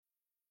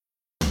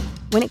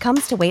When it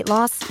comes to weight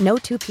loss, no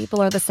two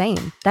people are the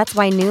same. That's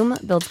why Noom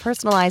builds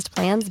personalized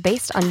plans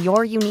based on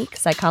your unique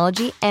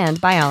psychology and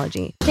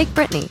biology. Take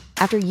Brittany.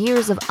 After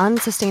years of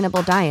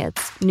unsustainable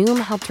diets, Noom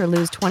helped her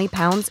lose 20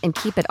 pounds and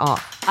keep it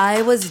off.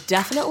 I was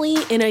definitely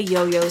in a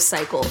yo-yo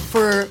cycle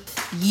for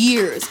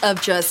years of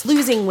just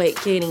losing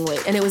weight, gaining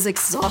weight, and it was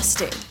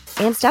exhausting.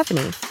 And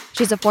Stephanie.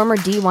 She's a former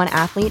D1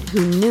 athlete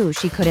who knew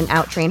she couldn't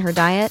out-train her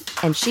diet,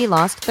 and she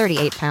lost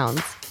 38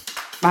 pounds.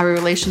 My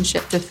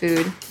relationship to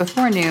food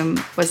before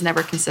Noom was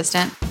never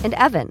consistent. And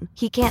Evan,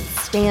 he can't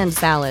stand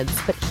salads,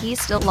 but he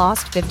still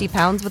lost 50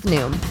 pounds with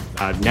Noom.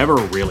 I never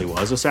really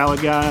was a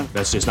salad guy.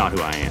 That's just not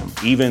who I am.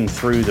 Even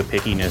through the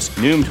pickiness,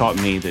 Noom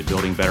taught me that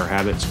building better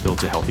habits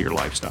builds a healthier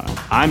lifestyle.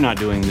 I'm not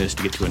doing this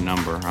to get to a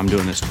number. I'm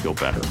doing this to feel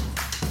better.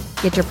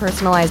 Get your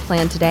personalized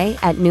plan today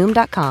at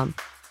Noom.com.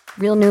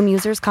 Real Noom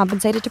users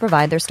compensated to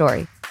provide their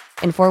story.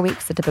 In 4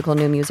 weeks, the typical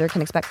Noom user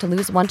can expect to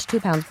lose 1 to 2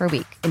 pounds per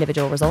week.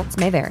 Individual results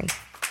may vary.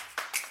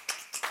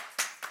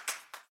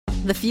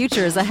 The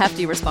future is a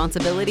hefty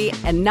responsibility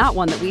and not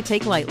one that we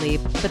take lightly.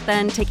 But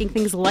then taking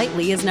things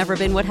lightly has never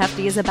been what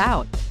Hefty is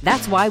about.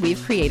 That's why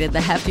we've created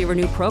the Hefty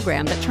Renew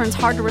program that turns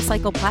hard to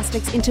recycle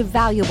plastics into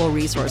valuable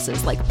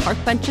resources like park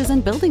benches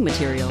and building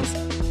materials.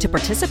 To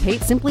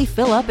participate, simply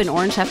fill up an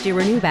orange Hefty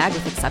Renew bag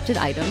with accepted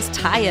items,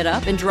 tie it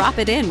up, and drop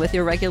it in with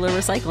your regular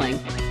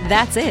recycling.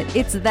 That's it.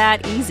 It's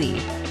that easy.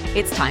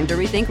 It's time to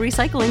rethink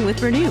recycling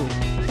with Renew.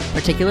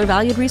 Particular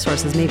valued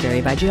resources may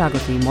vary by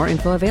geography. More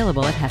info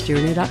available at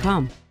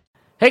heftyrenew.com.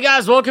 Hey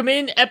guys, welcome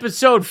in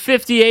episode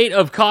 58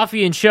 of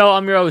Coffee and Show.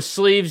 I'm your host,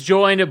 Sleeves,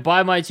 joined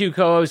by my two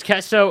co-hosts,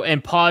 Kesso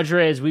and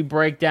Padre, as we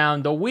break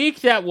down the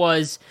week that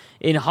was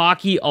in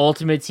Hockey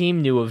Ultimate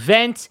Team, new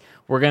event.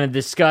 We're going to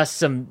discuss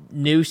some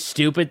new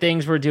stupid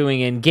things we're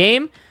doing in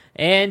game,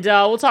 and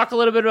we'll talk a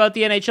little bit about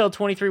the NHL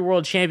 23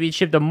 World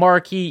Championship, the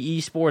marquee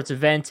esports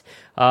event,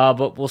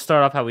 but we'll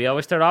start off how we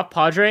always start off.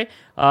 Padre,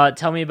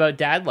 tell me about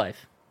dad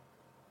life.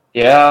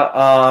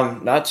 Yeah,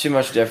 not too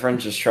much different.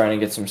 Just trying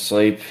to get some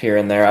sleep here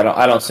and there.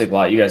 I don't sleep a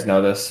lot. You guys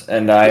know this,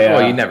 and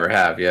well, you never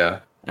have,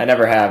 yeah. I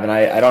never have, and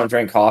I don't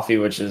drink coffee,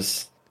 which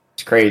is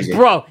it's crazy,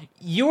 bro.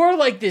 You're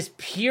like this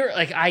pure.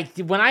 Like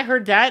when I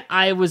heard that,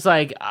 I was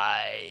like,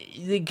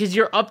 because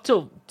you're up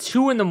till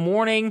 2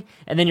 a.m,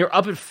 and then you're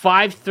up at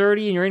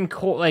 5:30, and you're in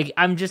cold. Like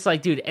I'm just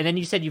like, dude. And then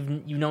you said you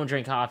don't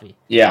drink coffee.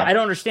 Yeah, I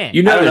don't understand.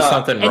 You know, there's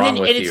something wrong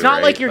with you. And it's not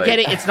right? like you're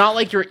getting. It's not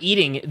like you're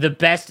eating the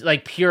best,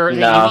 like pure.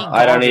 No,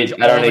 I don't eat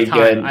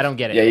good. I don't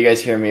get it. Yeah, you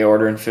guys hear me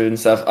ordering food and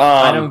stuff.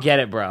 I don't get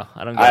it, bro.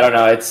 I don't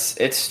know.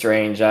 It's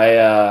strange.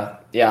 I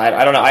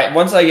don't know.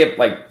 Once I get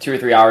like 2 or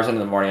 3 hours into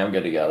the morning, I'm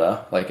good to go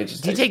though. Like it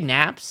just. Do you take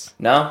naps?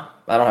 No,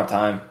 I don't have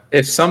time.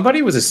 If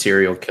somebody was a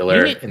serial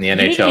killer in the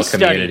NHL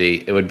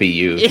community, it would be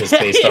you, just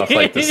based off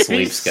like the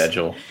sleep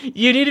schedule.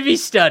 You need to be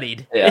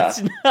studied. Yeah.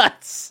 It's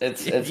nuts.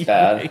 It's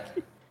bad.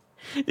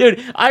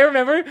 Dude, I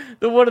remember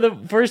one of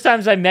the first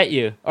times I met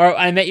you, or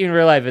I met you in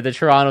real life at the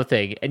Toronto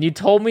thing, and you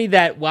told me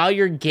that while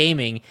you're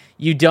gaming,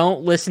 you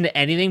don't listen to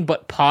anything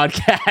but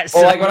podcasts.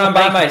 Well, like when I'm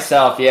by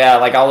myself, yeah,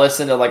 like I'll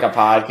listen to like a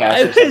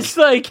podcast. It's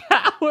like,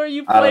 how are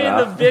you playing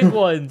the big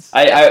ones?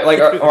 I like,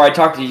 or I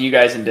talk to you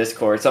guys in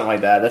Discord, something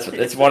like that.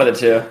 It's one of the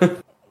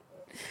two.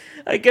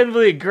 I can't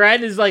believe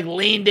Grant is like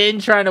leaned in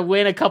trying to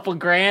win a couple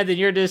grand, and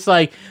you're just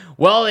like,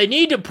 well, they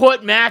need to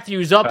put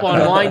Matthews up on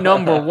line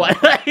number 1.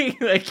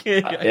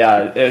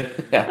 Yeah.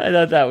 I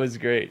thought that was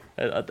great.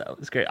 All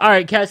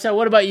right, Cass,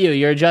 what about you?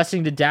 You're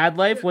adjusting to dad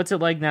life? What's it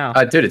like now?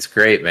 Dude, it's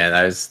great, man.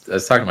 I was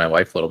talking to my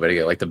wife a little bit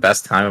ago. Like the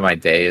best time of my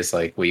day is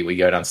like we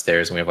go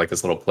downstairs and we have like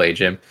this little play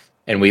gym,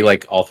 and we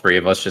like all three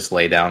of us just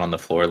lay down on the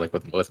floor like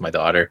with my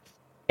daughter.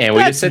 And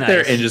we just sit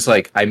there and just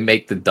like I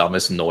make the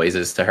dumbest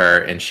noises to her,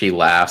 and she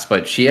laughs.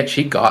 But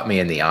she got me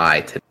in the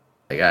eye today.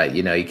 Like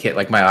you can't,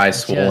 like my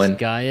eyes swollen.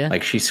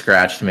 Like she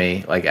scratched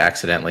me like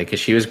accidentally because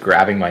she was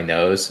grabbing my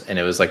nose, and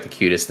it was like the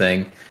cutest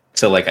thing.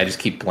 So like I just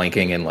keep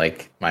blinking and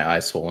like my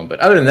eyes swollen.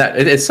 But other than that,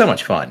 it's so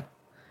much fun.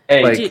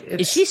 Hey, like,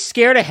 is she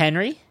scared of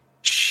Henry?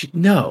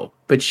 No,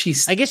 but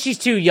she's. I guess she's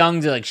too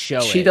young to like show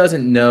it. She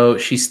doesn't know.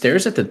 She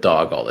stares at the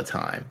dog all the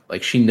time.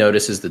 Like she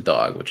notices the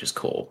dog, which is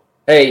cool.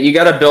 Hey, you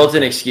got a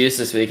built-in excuse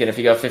this week, and if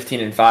you go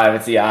 15-5,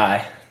 it's the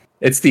eye.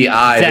 It's the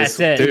eye. That's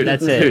it. Dude,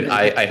 That's dude, it.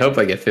 I hope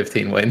I get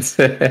 15 wins.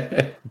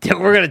 We're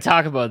going to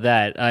talk about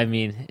that. I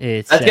mean,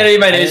 it's... That's going to be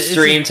my new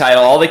stream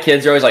title. All the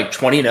kids are always like,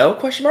 20-0?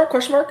 Question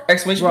mark?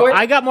 Exclamation point?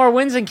 I got more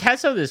wins than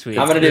Kesso this week.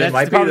 I'm going to do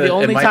That's probably the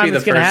only time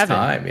it's going to happen.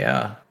 Time,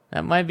 yeah.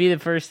 That might be the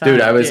first time. Dude,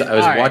 I was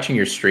watching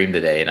your stream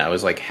today, and I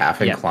was like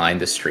half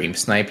inclined to stream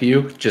snipe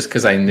you, just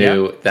because I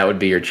knew that would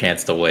be your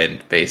chance to win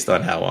based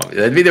on how long...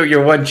 That'd be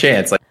your one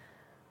chance. Like,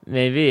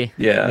 maybe.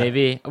 Yeah.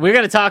 Maybe. We're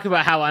going to talk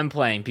about how I'm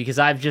playing, because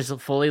I've just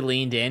fully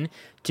leaned in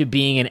to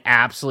being an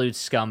absolute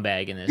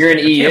scumbag in this. You're an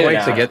EU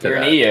now. You're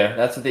an EU.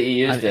 That's what the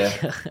EUs do.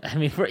 I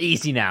mean, we're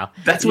easy now.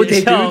 That's what they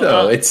do,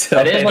 though. It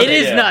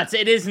is nuts.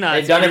 It is nuts.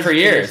 They've done it for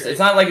years. It's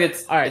not like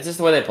it's... All right. It's just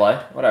the way they play.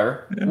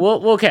 Whatever.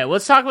 Well, okay.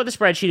 Let's talk about the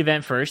spreadsheet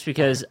event first,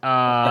 because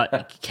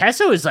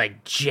Kesso is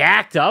like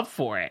jacked up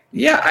for it.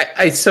 Yeah,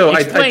 I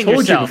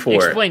told you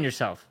before. Explain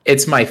yourself.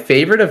 It's my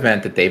favorite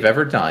event that they've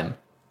ever done.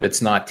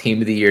 It's not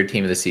team of the year,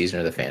 team of the season,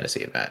 or the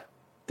fantasy event.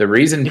 The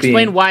reason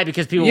Explain why,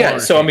 because people yeah,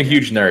 so I'm a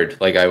huge nerd.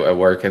 Like I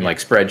work in like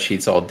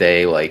spreadsheets all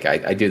day. Like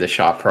I do the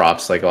shot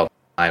props like all the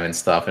time and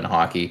stuff in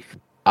hockey.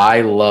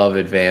 I love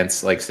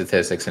advanced like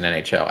statistics in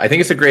NHL. I think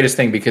it's the greatest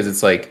thing because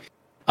it's like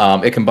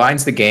it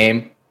combines the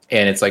game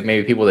and it's like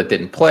maybe people that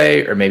didn't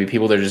play or maybe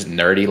people that are just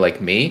nerdy like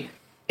me.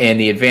 And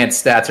the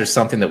advanced stats are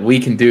something that we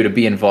can do to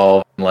be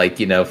involved in, like,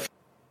 you know,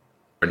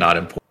 or not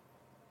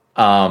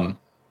important.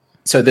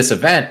 So this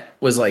event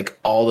was like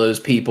all those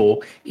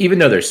people, even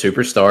though they're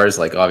superstars,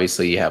 like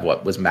obviously you have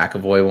what was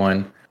McAvoy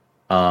one.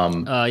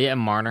 Yeah,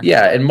 Marner.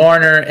 Yeah, and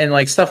Marner and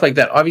like stuff like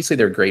that. Obviously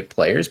they're great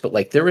players, but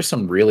like there were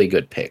some really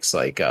good picks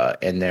like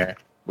in there.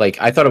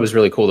 Like I thought it was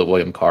really cool that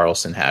William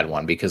Karlsson had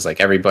one because like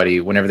everybody,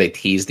 whenever they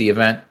teased the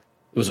event,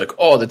 it was like,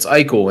 oh, that's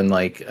Eichel, and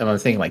like I'm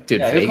thinking, like,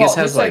 dude, Vegas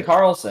has like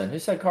Karlsson. Who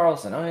said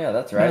Karlsson? Oh yeah,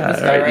 that's right. Yeah,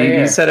 this guy right you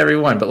here. said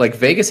everyone, but like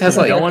Vegas has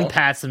like no one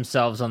pats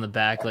themselves on the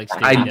back like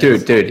Stevie I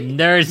does. dude.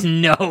 There's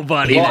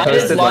nobody. Well, I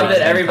just love like that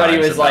 10 everybody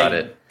times was about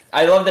like, it.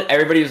 I love that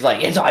everybody was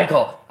like, it's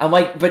Eichel. I'm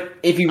like, but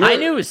if you really, I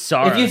knew it was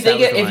Saros.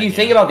 if you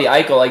think about the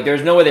Eichel, like,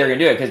 there's no way they were gonna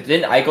do it because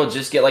didn't Eichel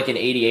just get like an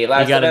 88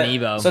 last? He got event?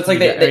 an Evo. So it's like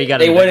He got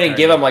they an wouldn't Evo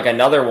give card. him like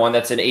another one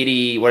that's an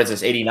 80. What is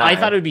this? 89. I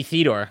thought it would be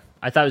Theodore.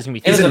 I thought it was gonna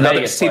be It was Theodore. a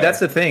Vegas player.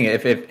 That's the thing.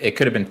 If it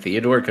could have been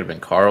Theodore, it could have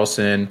been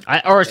Carlson.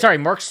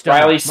 Mark Stone.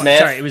 Riley Smith.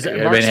 Sorry, it was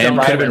It Mark Stone.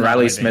 could have been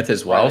Riley Might Smith been.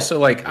 as well. So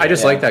like I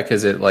just like that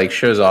because it like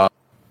shows off.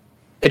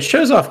 It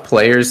shows off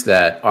players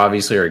that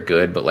obviously are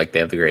good, but like they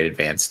have the great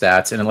advanced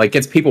stats, and it like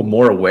gets people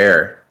more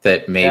aware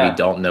that maybe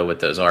don't know what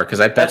those are. Because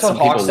I bet That's some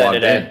what Hawk people said logged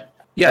today. in.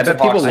 Yeah, I That's bet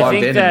what people Hawk said. logged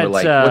I think in and were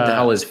like, that, "What the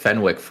hell is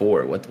Fenwick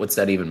for? What's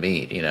that even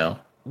mean?" You know.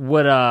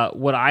 What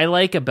I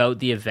like about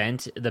the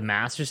event, the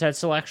master set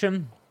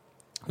selection,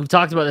 we've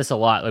talked about this a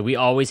lot. Like we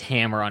always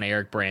hammer on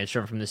Eric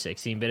Brandstrom from the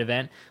 16-bit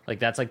event. Like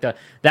that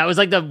was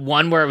like the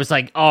one where it was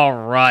like, all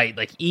right,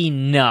 like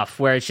enough.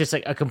 Where it's just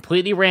like a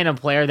completely random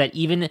player that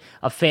even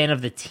a fan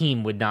of the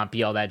team would not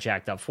be all that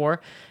jacked up for.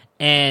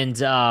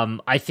 And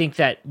I think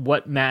that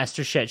what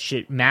master sets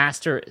should be.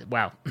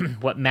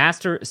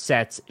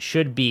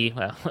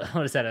 Well,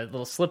 what is that? A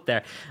little slip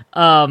there.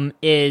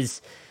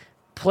 Is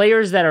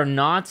players that are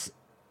not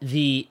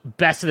the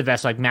best of the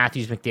best, like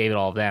Matthews, McDavid,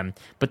 all of them,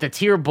 but the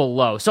tier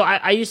below. So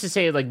I used to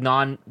say like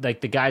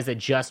the guys that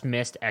just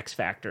missed X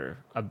Factor.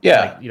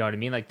 Yeah. Like, you know what I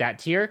mean? Like that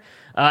tier.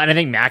 And I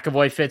think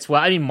McAvoy fits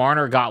well. I mean,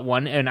 Marner got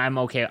one, and I'm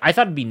okay. I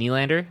thought it'd be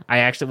Nylander. I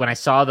actually, when I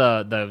saw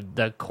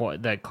the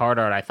card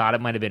art, I thought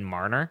it might have been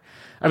Nylander.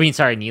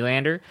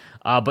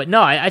 But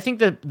no, I think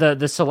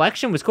the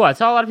selection was cool. I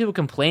saw a lot of people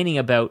complaining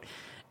about,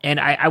 and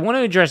I want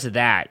to address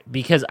that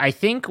because I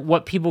think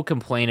what people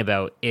complain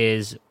about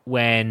is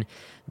when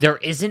there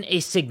isn't a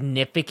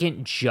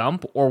significant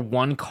jump or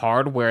one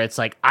card where it's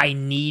like, I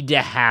need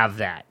to have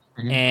that.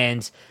 Mm-hmm.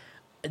 And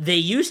they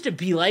used to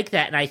be like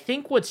that. And I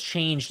think what's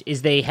changed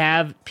is they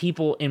have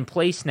people in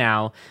place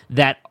now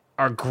that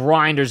are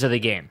grinders of the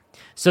game.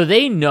 So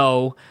they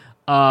know,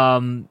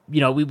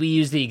 we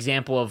use the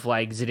example of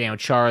like Zdeno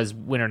Chara's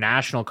Winter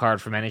National card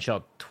from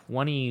NHL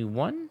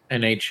 21?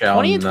 NHL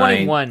 20 and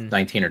 21.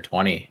 19 or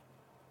 20.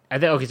 I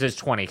think, okay, so it's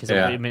 20 because it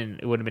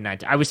would have been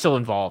 19. I was still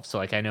involved, so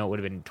like I know it would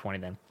have been 20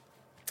 then.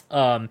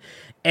 And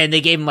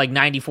they gave him like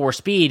 94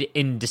 speed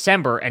in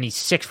December, and he's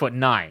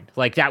 6'9".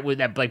 Like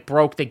that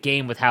broke the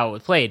game with how it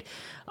was played.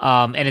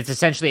 And it's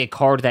essentially a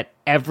card that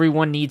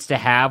everyone needs to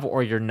have,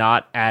 or you're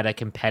at a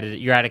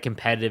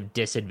competitive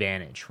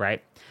disadvantage,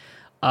 right?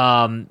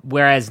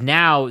 Whereas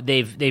now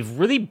they've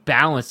really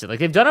balanced it. Like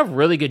they've done a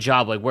really good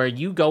job. Like where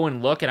you go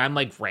and look, and I'm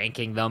like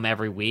ranking them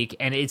every week,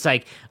 and it's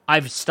like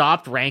I've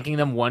stopped ranking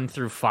them 1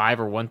 through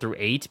 5 or 1 through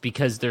 8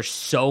 because they're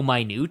so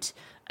minute.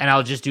 And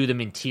I'll just do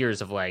them in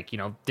tiers of like,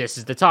 this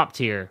is the top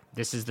tier.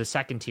 This is the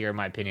second tier, in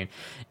my opinion.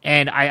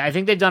 And I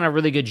think they've done a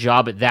really good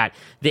job at that.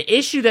 The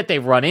issue that they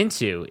run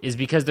into is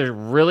because they're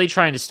really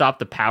trying to stop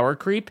the power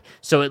creep.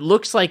 So it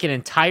looks like an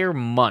entire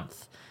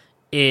month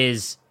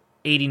is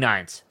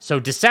 89s. So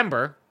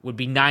December would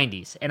be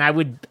 90s. And I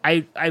would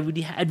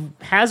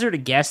hazard a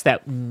guess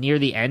that near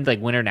the end, like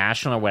Winter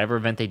National or whatever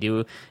event they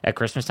do at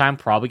Christmas time,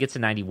 probably gets to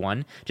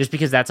 91, just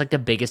because that's like the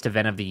biggest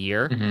event of the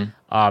year.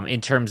 Mm-hmm. In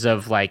terms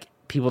of like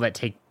people that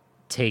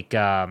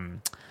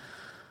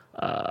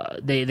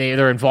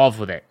they're involved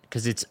with it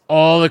because it's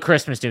all the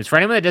Christmas news. For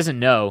anyone that doesn't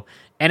know,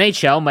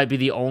 NHL might be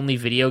the only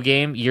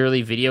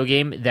yearly video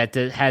game that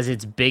has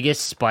its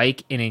biggest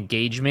spike in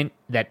engagement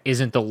that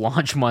isn't the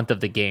launch month of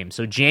the game.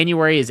 So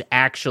January is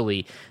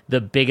actually the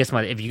biggest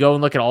month. If you go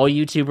and look at all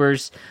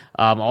YouTubers,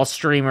 all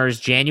streamers,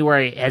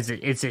 January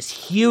it's this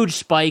huge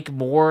spike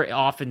more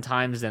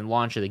oftentimes than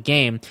launch of the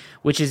game,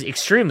 which is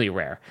extremely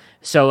rare.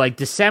 So like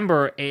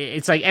December,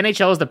 it's like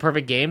NHL is the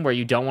perfect game where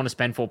you don't want to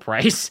spend full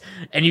price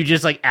and you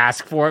just like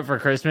ask for it for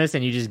Christmas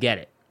and you just get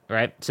it,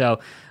 right? So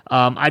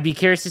I'd be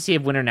curious to see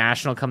if Winter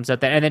National comes out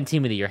that, and then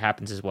Team of the Year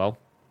happens as well.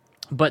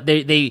 But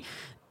they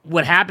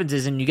what happens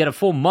is, and you get a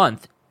full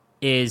month,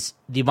 is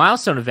the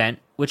Milestone event,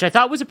 which I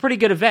thought was a pretty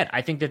good event.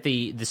 I think that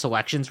the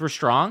selections were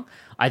strong.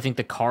 I think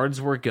the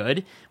cards were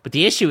good. But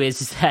the issue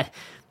is that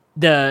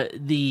the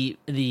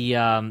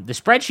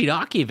spreadsheet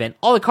hockey event,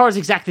 all the cards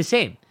exactly the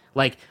same.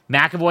 Like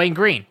McAvoy and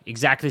Green,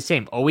 exactly the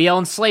same. OEL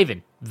and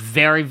Slavin,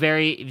 very,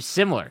 very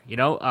similar.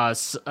 Not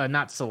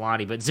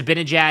Solani, but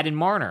Zibanejad and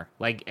Marner,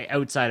 like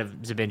outside of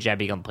Zibanejad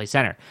being on the play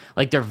center.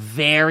 Like they're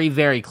very,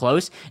 very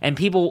close, and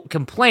people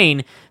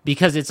complain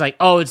because it's like,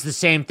 oh, it's the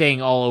same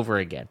thing all over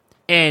again.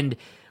 And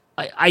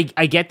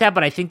I get that,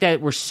 but I think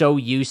that we're so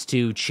used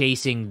to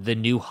chasing the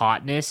new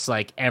hotness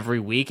like every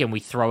week, and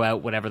we throw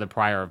out whatever the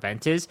prior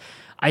event is.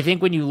 I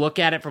think when you look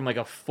at it from like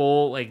a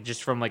full, like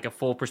just from like a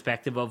full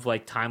perspective of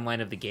like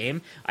timeline of the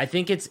game, I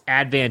think it's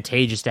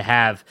advantageous to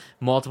have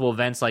multiple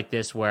events like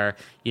this where,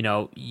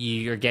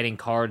 you're getting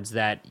cards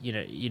that,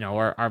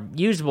 are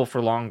usable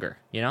for longer,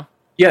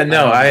 Yeah,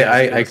 no,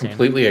 I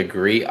completely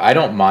agree. I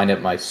don't mind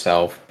it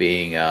myself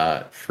being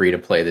free to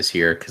play this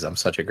year because I'm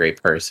such a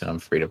great person. I'm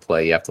free to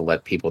play. You have to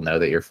let people know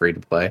that you're free to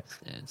play.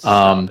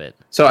 Stop it.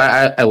 So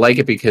I like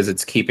it because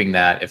it's keeping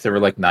that. If there were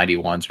like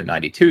 91s or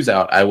 92s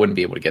out, I wouldn't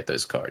be able to get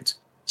those cards.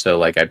 So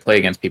like I'd play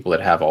against people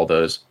that have all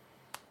those.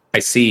 I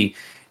see,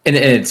 and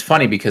it's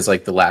funny because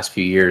like the last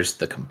few years,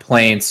 the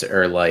complaints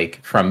are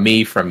like from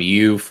me, from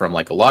you, from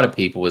like a lot of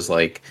people was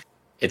like,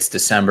 it's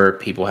December,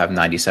 people have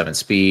 97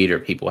 speed or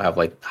people have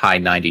like high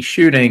 90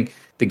 shooting.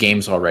 The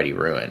game's already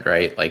ruined,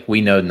 right? Like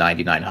we know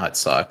 99 hut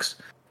sucks.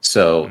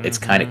 So it's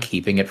kind of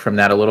keeping it from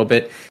that a little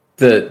bit.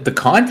 The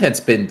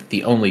content's been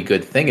the only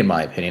good thing in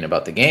my opinion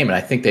about the game. And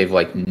I think they've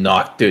like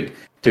knocked,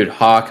 dude,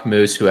 Hawk,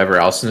 Moose, whoever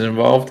else is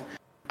involved.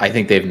 I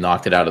think they've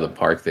knocked it out of the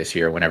park this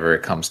year whenever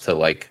it comes to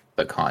like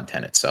the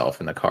content itself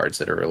and the cards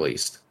that are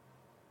released.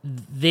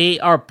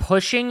 They are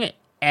pushing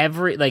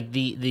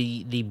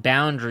the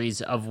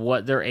boundaries of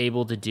what they're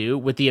able to do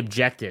with the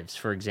objectives,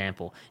 for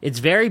example. It's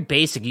very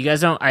basic. You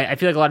guys don't, I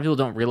feel like a lot of people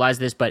don't realize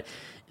this, but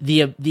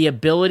the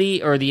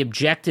ability or the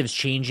objectives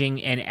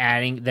changing and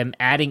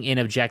adding in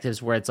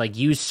objectives where it's like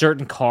use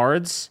certain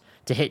cards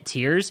to hit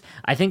tiers.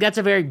 I think that's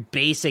a very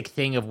basic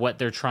thing of what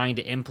they're trying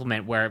to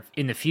implement, where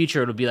in the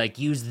future it'll be like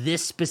use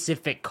this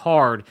specific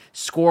card,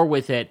 score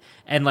with it,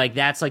 and like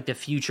that's like the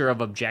future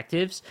of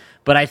objectives.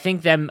 But I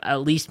think them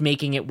at least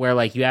making it where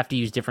like you have to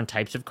use different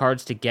types of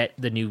cards to get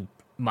the new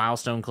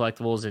milestone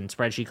collectibles and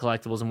spreadsheet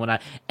collectibles and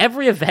whatnot.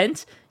 Every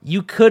event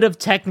you could have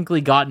technically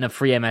gotten a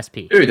free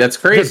MSP. Dude, that's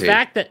crazy.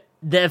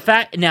 The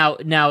fact now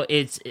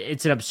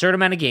it's an absurd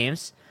amount of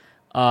games.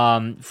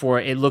 For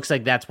it looks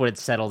like that's what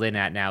it's settled in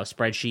at now.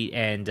 Spreadsheet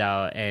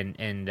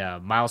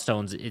and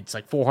milestones. It's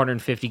like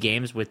 450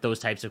 games with those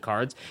types of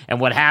cards. And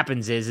what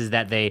happens is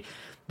that they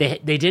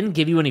didn't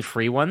give you any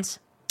free ones,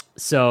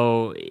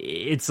 so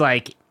it's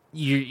like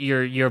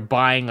you're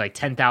buying like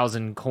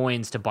 10,000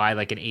 coins to buy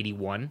like an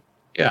 81.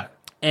 Yeah.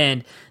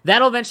 And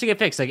that'll eventually get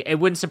fixed. Like it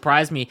wouldn't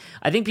surprise me.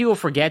 I think people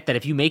forget that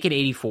if you make an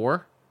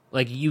 84.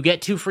 Like, you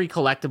get 2 free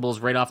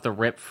collectibles right off the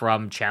rip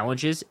from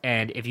challenges,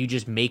 and if you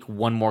just make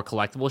one more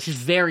collectible, it's just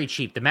very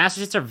cheap. The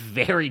Master Sets are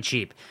very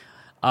cheap.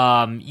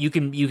 You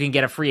can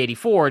get a free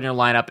 84 in your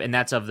lineup, and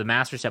that's of the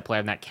Master Set player,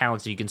 and that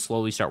counts, so you can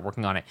slowly start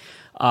working on it.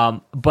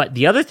 But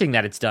the other thing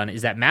that it's done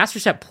is that Master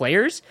Set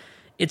players,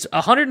 it's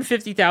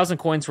 150,000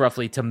 coins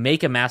roughly to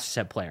make a Master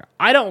Set player.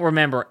 I don't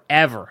remember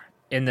ever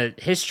in the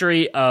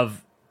history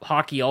of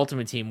Hockey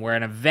Ultimate Team where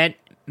an event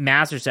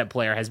Master Set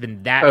player has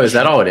been that is cheap.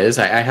 that all it is?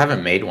 I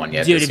haven't made one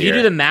yet. Dude, if you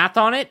do the math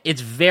on it,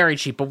 it's very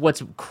cheap. But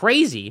what's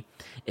crazy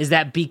is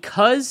that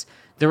because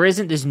there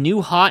isn't this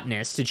new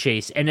hotness to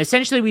chase, and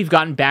essentially we've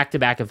gotten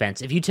back-to-back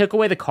events. If you took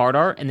away the card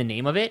art and the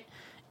name of it,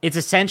 it's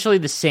essentially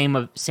the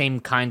same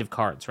kind of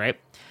cards, right?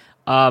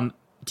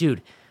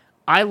 Dude,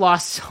 I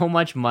lost so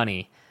much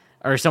money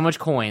or so much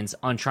coins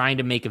on trying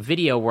to make a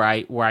video where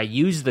I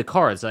use the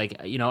cards.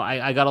 Like,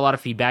 I got a lot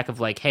of feedback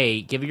of like,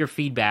 hey, give your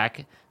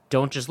feedback.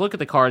 Don't just look at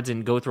the cards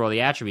and go through all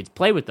the attributes.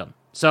 Play with them.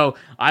 So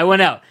I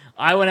went out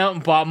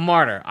and bought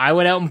Martyr. I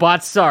went out and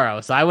bought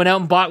Saros. I went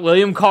out and bought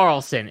William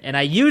Karlsson, and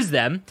I used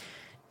them.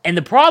 And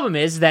the problem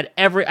is that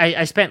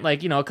I spent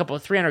like, a couple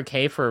of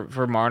 $300K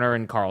for Marner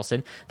and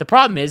Karlsson. The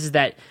problem is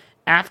that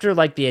after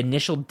like the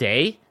initial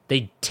day,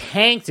 they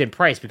tanked in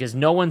price because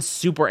no one's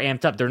super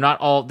amped up. They're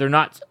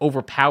not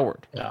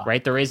overpowered,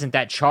 right? There isn't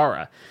that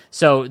Chara.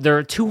 So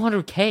they're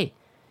 200K.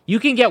 You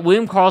can get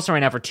William Karlsson right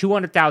now for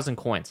 200,000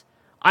 coins.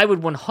 I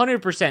would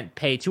 100%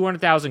 pay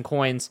 200,000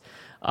 coins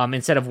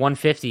instead of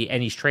 150,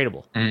 and he's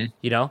tradable.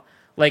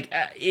 Like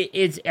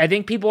I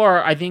think people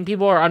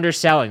are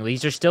underselling.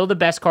 These are still the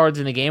best cards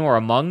in the game, or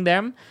among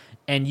them,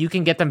 and you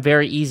can get them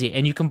very easy.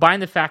 And you combine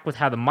the fact with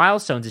how the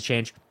milestones have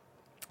changed.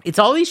 It's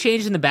all these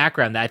changes in the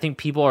background that I think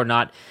people are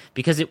not,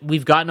 because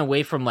we've gotten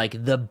away from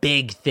like the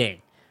big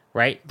thing.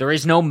 Right, there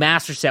is no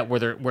Master Set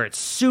where it's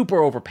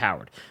super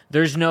overpowered.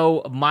 There's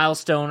no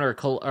milestone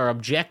or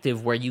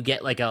objective where you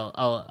get like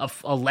a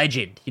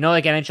legend.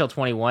 Like NHL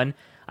 21.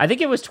 I think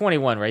it was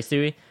 21, right,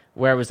 Stewie?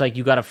 Where it was like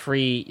you got a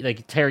free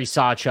like Terry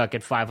Sawchuk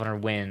at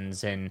 500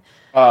 wins, and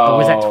or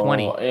was that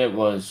 20? It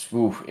was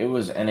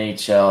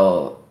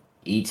NHL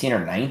 18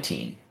 or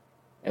 19.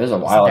 It was a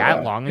while ago.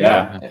 That long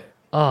ago? Yeah.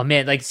 Oh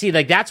man, like see,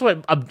 like that's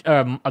what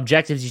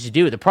objectives used to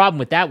do. The problem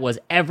with that was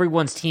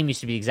everyone's team used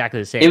to be exactly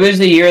the same. It was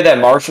the year that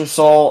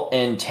Marshall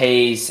and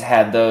Taze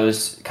had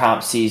those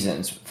comp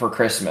seasons for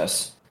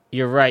Christmas.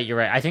 You're right.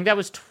 I think that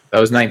was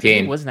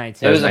 19. It was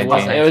 19.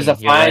 It was a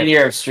fine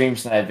year of stream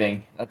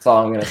sniping. That's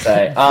all I'm gonna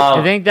say.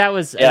 I think that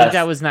was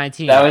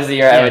 19. That was the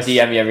year I would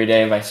DM you every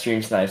day in my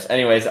stream snipes.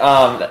 Anyways,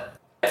 I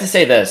have to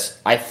say this.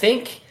 I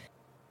think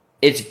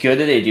it's good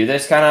that they do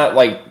this, kind of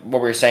like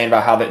what we were saying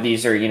about how that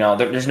these are,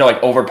 there's no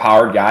like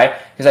overpowered guy,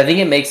 because I think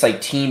it makes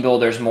like team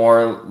builders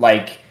more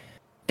like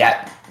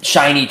that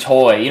shiny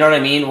toy. You know what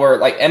I mean? Where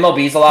like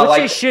MLB's a lot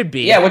like it should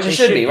be. Yeah, which it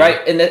should be,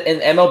 right? And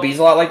MLB's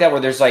a lot like that, where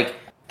there's like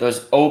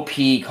those OP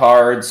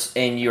cards,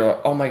 and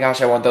you're oh my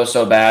gosh, I want those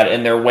so bad,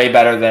 and they're way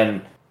better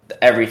than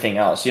everything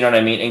else. You know what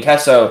I mean? And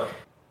Kesso,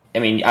 I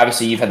mean,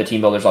 obviously you've had the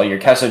team builders all year.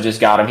 Kesso just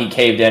got him. He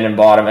caved in and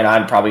bought him, and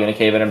I'm probably going to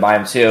cave in and buy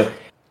him too.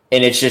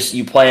 And it's just,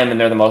 you play them, and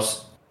they're the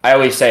most, I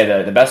always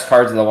say the best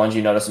cards are the ones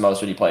you notice the most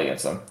when you play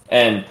against them.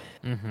 And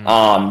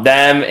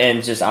them,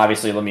 and just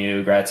obviously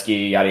Lemieux,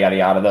 Gretzky, yada, yada,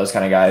 yada, those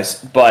kind of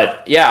guys.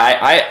 But yeah,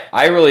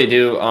 I really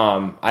do,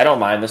 I don't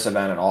mind this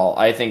event at all.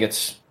 I think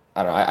it's,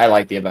 I don't know, I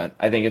like the event.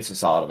 I think it's a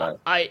solid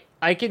event.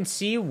 I can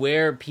see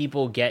where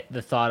people get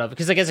the thought of,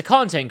 because like as a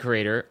content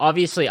creator,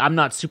 obviously I'm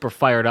not super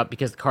fired up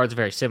because the cards are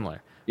very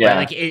similar. Yeah.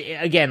 Right? Like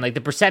again, like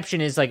the perception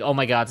is like, oh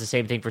my god, it's the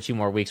same thing for 2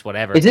 more weeks,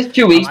 whatever. Is this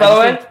 2 weeks, by the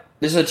way?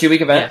 This is a 2-week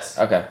event? Yes.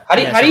 Okay.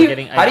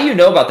 How do you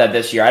know about that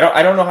this year?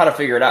 I don't know how to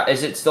figure it out.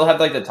 Is it still have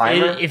like the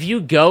timer? If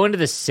you go into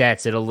the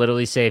sets, it'll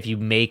literally say if you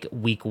make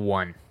week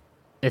 1.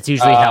 That's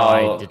usually how I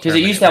determine because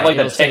it used to have like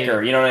the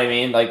ticker, say, you know what I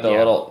mean? Like the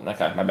little.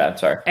 Okay, my bad.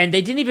 Sorry. And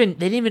they didn't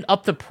even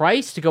up the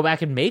price to go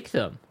back and make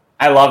them.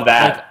 I love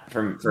that.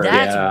 Like,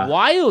 that's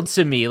wild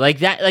to me. Like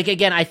that. Like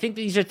again, I think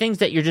these are things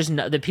that you're just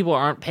that people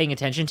aren't paying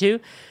attention to.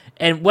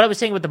 And what I was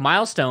saying with the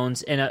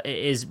milestones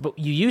is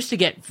you used to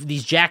get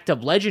these jacked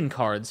up legend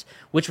cards,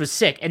 which was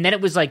sick. And then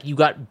it was like you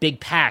got big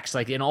packs,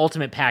 like an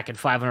ultimate pack at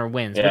 500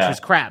 wins, which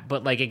was crap,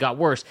 but like it got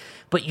worse.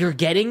 But you're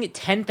getting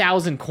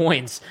 10,000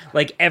 coins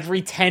like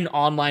every 10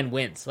 online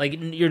wins. Like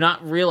you're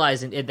not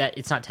realizing that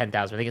it's not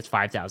 10,000. I think it's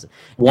 5,000.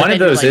 One of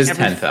those is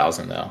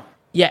 10,000 though.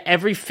 Yeah,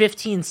 every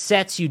 15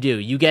 sets you do,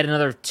 you get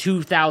another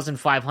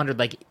 2,500.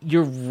 Like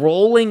you're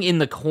rolling in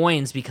the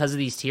coins because of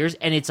these tiers,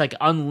 and it's like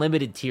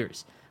unlimited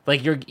tiers.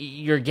 Like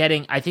you're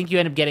getting, I think you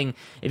end up getting,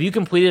 if you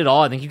complete it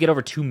all, I think you get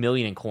over 2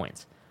 million in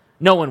coins.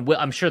 No one will,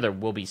 I'm sure there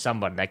will be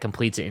someone that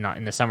completes it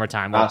in the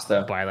summertime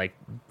by like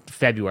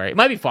February. It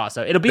might be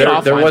Fossa. It'll be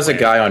there was a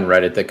guy on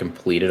Reddit that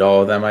completed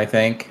all of them, I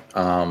think,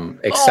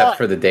 except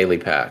for the daily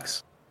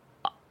packs.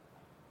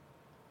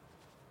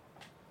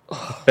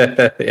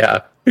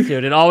 Yeah.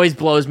 Dude, it always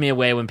blows me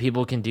away when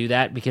people can do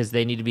that because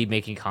they need to be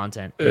making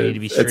content. They need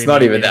to be streaming. It's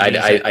not even that.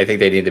 I think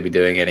they need to be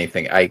doing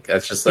anything.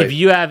 That's just like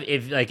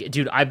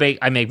dude,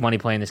 I make money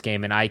playing this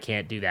game and I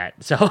can't do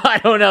that. So I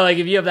don't know. Like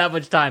if you have that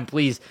much time,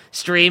 please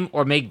stream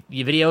or make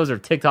videos or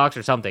TikToks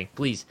or something,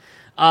 please.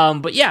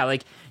 But yeah,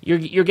 like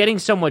you're getting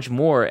so much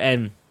more,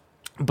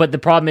 but the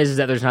problem is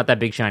that there's not that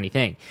big shiny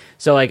thing.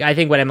 So like I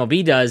think what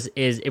MLB does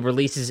is it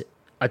releases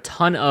a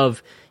ton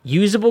of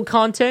usable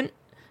content.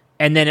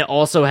 And then it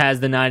also has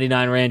the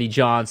 99 Randy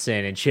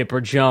Johnson and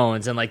Chipper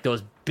Jones and like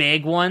those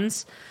big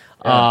ones.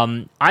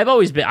 Yeah. I've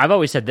always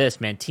said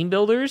this, man. Team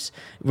builders,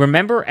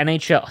 remember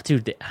NHL?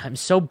 Dude, I'm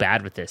so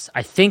bad with this.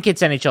 I think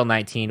it's NHL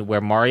 19 where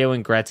Mario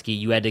and Gretzky,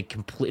 you had to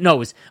complete. No, it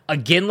was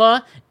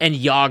Iginla and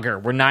Yager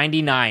were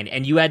 99,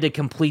 and you had to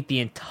complete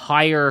the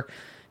entire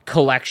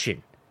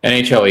collection.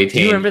 NHL 18. Do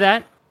you remember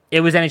that?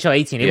 It was NHL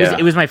 18.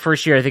 It was my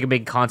first year, I think, of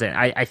making content.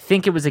 I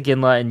think it was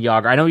Iginla and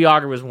Yager. I know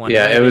Yager was one.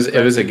 Yeah, it was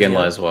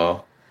Iginla as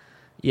well.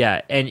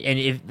 Yeah, and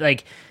if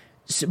like,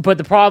 but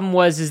the problem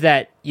is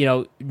that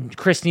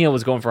Chris Neal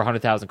was going for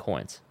 100,000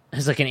 coins.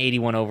 It's like an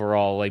 81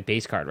 overall like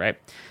base card, right?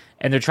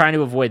 And they're trying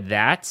to avoid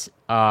that.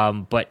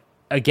 But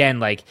again,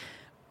 like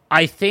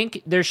I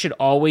think there should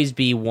always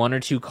be 1 or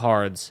 2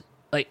 cards.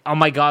 Like on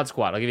my God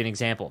Squad, I'll give you an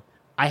example.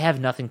 I have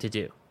nothing to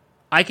do.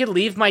 I could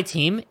leave my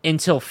team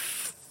until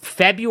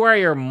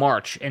February or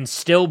March and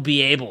still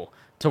be able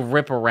to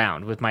rip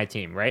around with my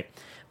team, right?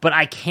 But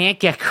I can't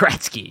get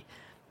Gretzky.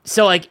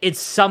 So, like,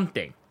 it's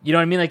something. You know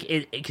what I mean?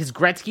 Like, because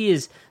Gretzky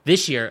is,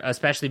 this year,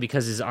 especially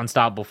because his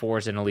unstoppable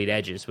force and elite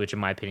edges, which in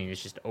my opinion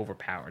is just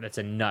overpowered. It's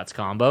a nuts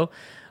combo.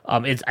 I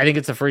think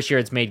it's the first year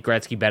it's made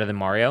Gretzky better than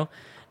Mario.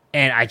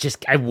 And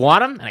I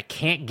want him, and I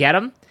can't get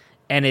him.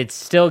 And it's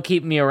still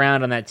keeping me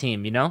around on that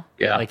team, you know?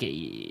 Yeah. Like,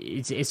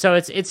 it's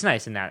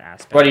nice in that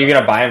aspect. What, are you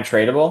going to buy him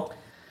tradable?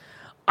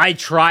 I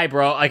try,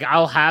 bro. Like,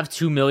 I'll have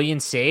 2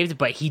 million saved,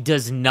 but he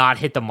does not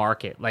hit the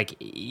market. Like,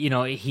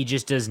 he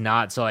just does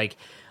not. So, like,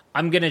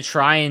 I'm going to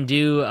try and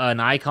do an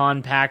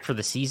icon pack for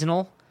the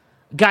seasonal.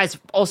 Guys,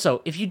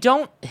 also, if you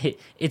don't,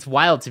 it's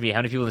wild to me how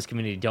many people in this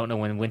community don't know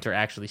when winter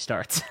actually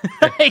starts.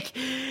 Like,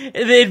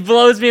 it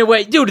blows me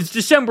away. Dude, it's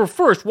December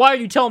 1st. Why are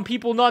you telling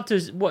people not to?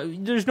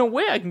 There's no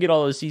way I can get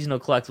all those seasonal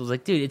collectibles.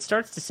 Like, dude, it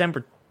starts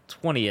December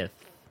 20th.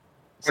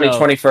 So,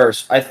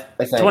 21st, I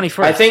think.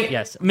 21st. I think.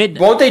 Yes.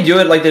 Won't they do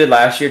it like they did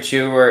last year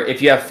too, where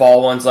if you have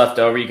fall ones left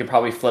over, you could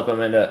probably flip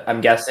them into? I'm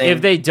guessing.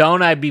 If they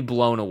don't, I'd be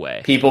blown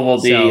away. People will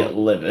be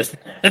livid.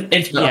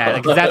 Yeah,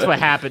 because that's what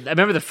happened. I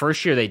remember the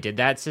first year they did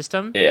that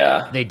system.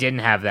 Yeah. They didn't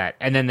have that,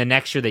 and then the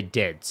next year they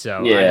did.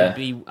 So yeah.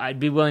 I'd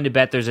be willing to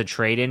bet there's a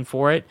trade in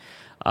for it.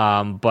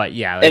 But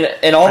yeah,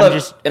 and all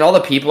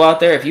the people out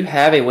there, if you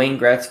have a Wayne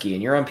Gretzky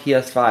and you're on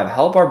PS5,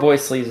 help our boy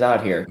Sleeves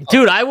out here,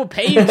 dude. I will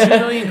pay you 2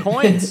 million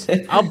coins.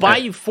 I'll buy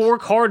you 4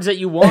 cards that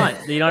you want.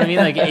 You know what I mean?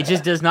 Like it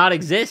just does not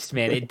exist,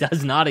 man. It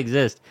does not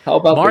exist. How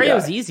about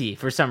Mario's easy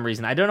for some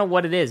reason? I don't know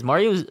what it is.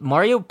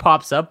 Mario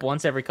pops up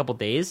once every couple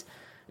days.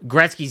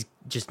 Gretzky's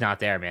just not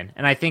there, man.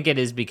 And I think it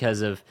is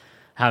because of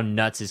how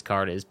nuts his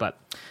card is. But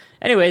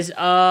anyways,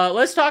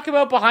 let's talk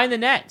about behind the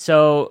net.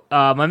 So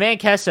my man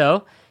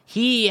Kesso.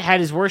 He had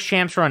his worst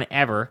champs run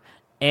ever,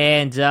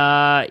 and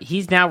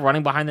he's now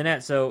running behind the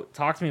net. So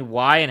talk to me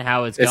why and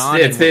how it's gone.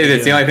 It's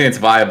the only thing that's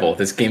viable.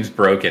 This game's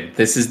broken.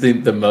 This is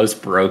the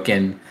most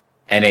broken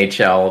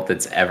NHL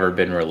that's ever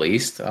been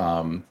released.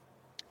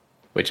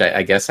 Which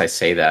I guess I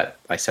said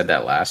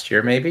that last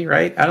year, maybe,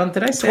 right?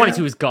 Did I say 22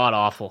 that? was god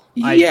awful.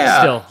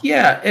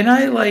 Yeah, and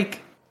I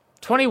like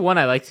 21.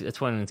 I liked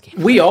 21's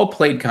game. We all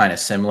played kind of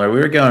similar.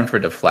 We were going for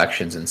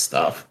deflections and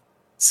stuff.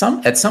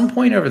 At some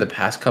point over the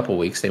past couple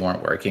weeks, they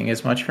weren't working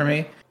as much for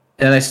me.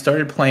 And I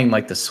started playing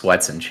like the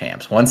sweats and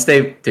champs.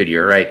 Dude,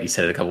 you're right. You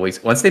said it a couple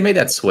weeks. Once they made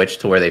that switch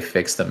to where they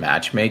fixed the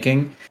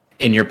matchmaking,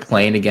 and you're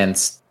playing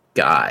against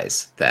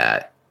guys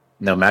that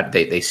no matter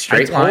they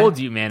straight line. I told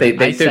you, man.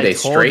 They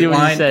straight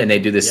line and they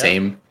do the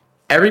same.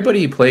 Everybody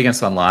you play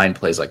against online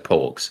plays like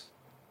Pogues,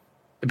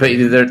 but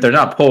they're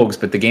not Pogues.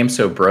 But the game's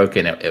so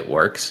broken, it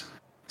works.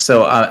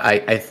 So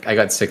I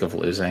got sick of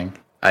losing.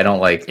 I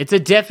don't like. It's a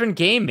different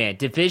game, man.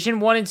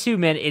 Division 1 and 2,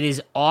 man. It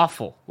is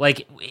awful.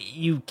 Like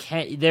you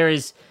can't. There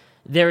is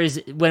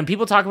when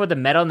people talk about the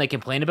meta and they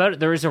complain about it,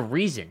 there is a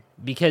reason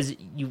because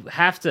you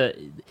have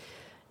to.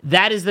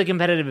 That is the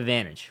competitive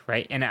advantage,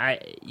 right? And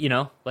I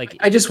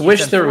just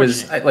wish there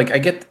was. I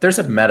get there's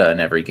a meta in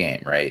every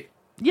game, right?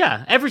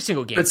 Yeah, every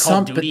single game. But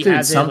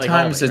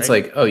sometimes it's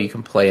like, oh, you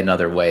can play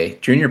another way.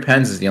 Junior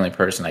Pens is the only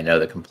person I know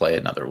that can play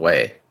another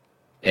way,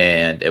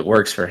 and it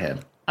works for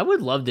him. I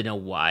would love to know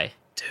why.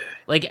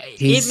 Like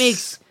he's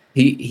plays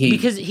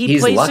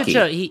lucky. such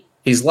a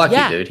he's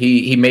lucky, dude.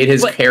 He made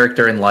his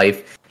character in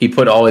life. He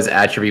put all his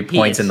attribute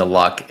points in the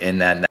luck,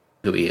 and then that's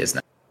who he is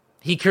now.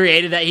 He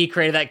created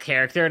that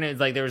character, and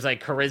it's like there was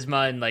like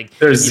charisma and like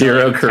there's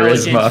zero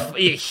charisma,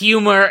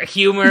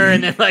 humor,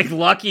 and then like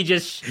luck. He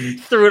just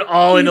threw it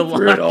all into luck.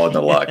 Threw it all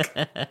into luck.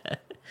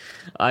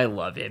 I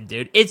love him,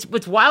 dude.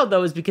 What's wild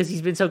though is because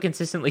he's been so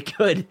consistently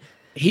good.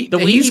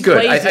 He's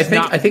good. I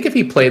think if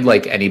he played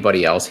like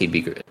anybody else, he'd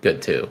be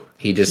good too.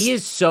 He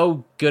is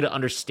so good at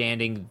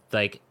understanding.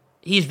 Like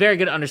he's very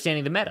good at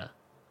understanding the meta,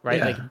 right?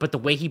 Yeah. Like, but the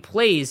way he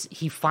plays,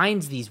 he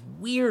finds these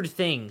weird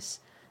things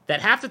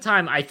that half the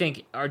time I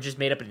think are just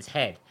made up in his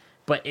head,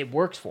 but it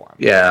works for him.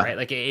 Yeah, right.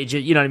 Like it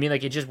just, you know what I mean?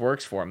 Like it just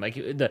works for him. Like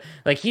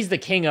he's the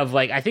king of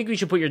like. I think we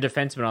should put your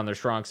defenseman on their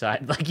strong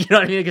side. Like you know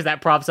what I mean? Because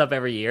that props up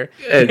every year.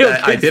 I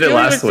did it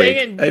last week.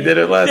 I did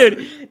it last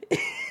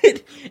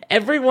week.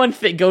 Everyone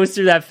goes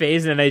through that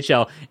phase in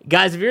NHL.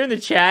 Guys, if you're in the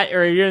chat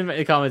or if you're in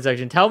the comment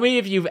section, tell me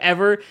if you've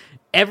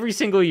every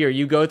single year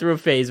you go through a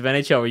phase of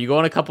NHL where you go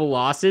on a couple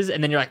losses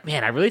and then you're like,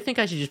 man, I really think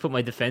I should just put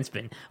my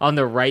defenseman on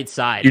the right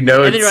side. And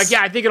then you're like,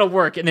 yeah, I think it'll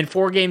work. And then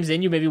 4 games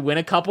in, you maybe win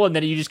a couple and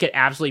then you just get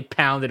absolutely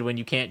pounded when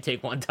you can't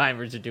take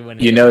one-timers or do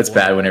anything. It's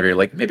bad whenever you're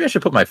like, maybe I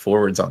should put my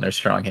forwards on their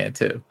strong hand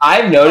too.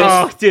 I've noticed.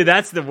 Oh, dude,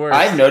 that's the worst.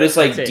 I've noticed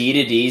like D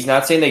to Ds,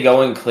 not saying they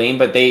go in clean,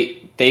 but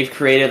they've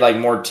created like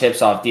more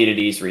tips off D to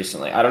Ds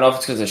recently. I don't know if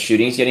it's because the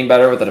shooting's getting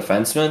better with the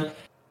defenseman.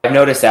 I've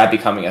noticed that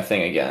becoming a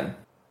thing again.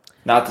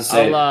 Not to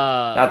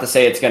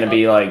say it's going to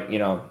be like,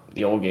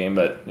 the old game,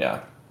 but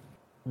yeah.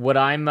 What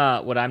I'm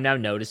now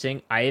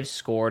noticing, I have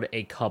scored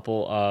a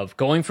couple of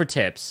going for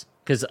tips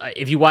because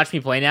if you watch me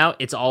play now,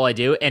 it's all I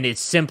do, and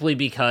it's simply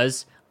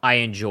because I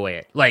enjoy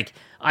it. Like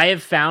I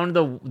have found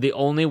the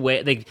only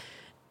way. Like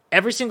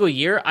every single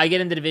year, I get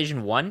into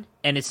Division 1,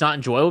 and it's not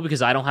enjoyable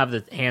because I don't have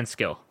the hand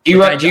skill. Do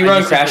you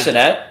run Crash the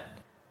Net?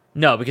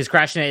 No, because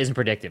Crash Net isn't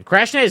predictive.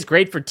 Crash Net is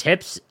great for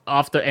tips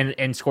off the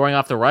and scoring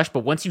off the rush,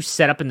 but once you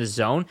set up in the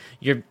zone,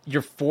 your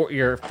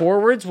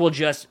forwards will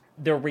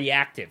they're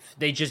reactive.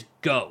 They just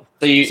go.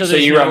 So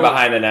you run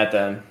behind the net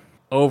then?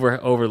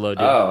 Overload.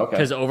 Dude. Oh, okay.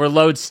 Because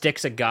overload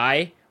sticks a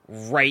guy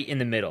right in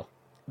the middle.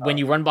 When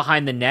you run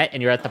behind the net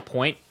and you're at the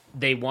point,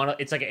 they want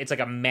to. It's like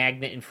a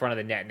magnet in front of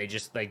the net, and they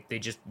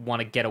just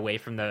want to get away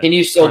from the. Can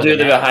you still do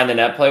the behind the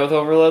net play with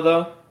overload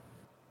though?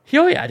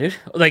 Oh yeah, dude.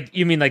 Like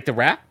you mean like the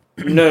wrap?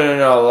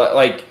 No.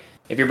 Like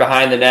if you're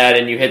behind the net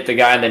and you hit the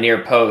guy in the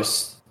near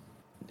post,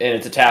 and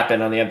it's a tap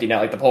in on the empty net,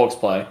 like the Polks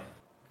play.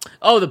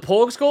 Oh, the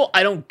Polks goal?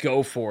 I don't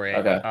go for it.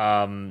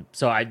 Okay.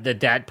 So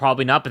that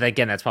probably not. But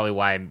again, that's probably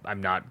why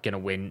I'm not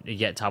gonna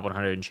get top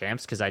 100 in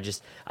champs because I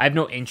have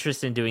no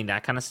interest in doing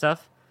that kind of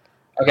stuff.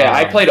 Okay,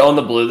 I played On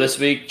the Blue this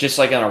week, just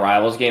like in a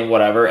Rivals game,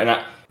 whatever,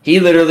 and he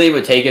literally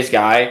would take his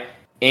guy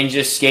and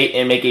just skate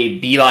and make a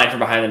beeline from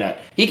behind the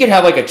net. He could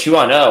have like a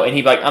 2-on-0 and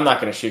he'd be like, I'm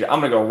not going to shoot it. I'm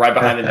going to go right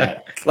behind the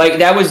net. Like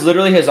that was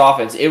literally his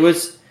offense. It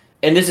was,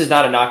 and this is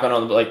not a knock on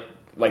him, but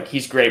like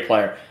he's a great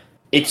player.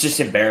 It's just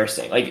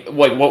embarrassing. Like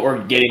what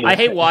we're getting. I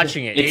hate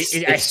watching it.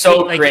 It's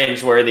so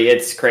cringe-worthy.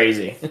 It's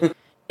crazy.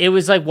 It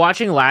was like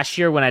watching last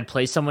year when I'd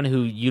play someone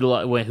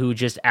who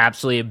just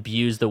absolutely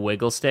abused the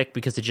wiggle stick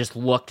because it just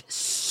looked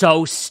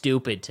so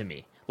stupid to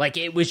me. Like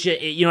it was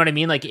just, you know what I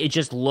mean? Like it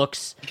just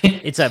looks,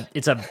 it's not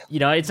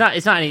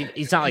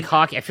like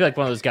hockey. I feel like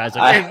one of those guys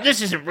like, hey,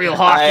 this isn't real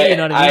hockey. You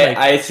know what I mean? Like,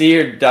 I see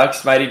your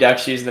Mighty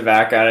Ducks shoes in the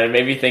background, and it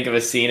made me think of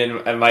a scene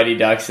in Mighty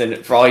Ducks.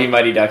 And for all you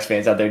Mighty Ducks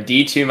fans out there,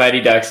 D2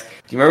 Mighty Ducks,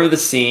 do you remember the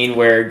scene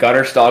where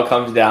Gunnar Stahl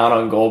comes down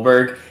on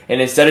Goldberg,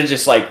 and instead of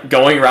just like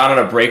going around on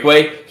a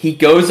breakaway, he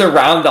goes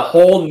around the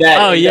whole net.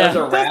 Oh yeah. He does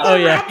a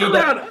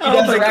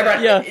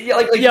wrap.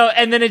 Yeah.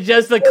 And then it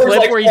does the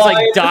clip where he's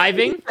like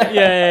diving.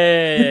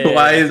 Yeah.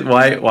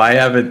 Why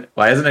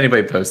hasn't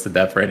anybody posted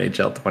that for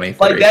NHL 23?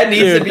 Like that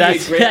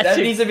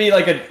needs to be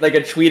like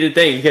a tweeted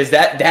thing, because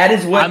that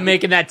is what I'm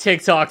making that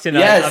TikTok tonight.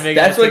 Yes,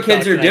 that's what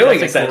kids are doing.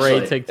 That's essentially,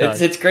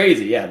 it's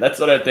crazy. Yeah, that's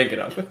what I'm thinking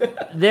of.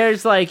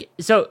 There's like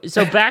so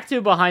back to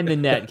behind the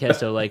net,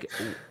 Kesto. Like,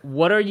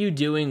 what are you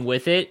doing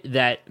with it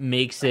that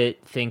makes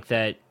it think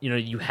that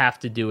you have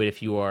to do it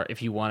if you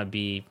want to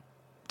be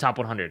top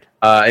 100?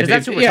 I mean,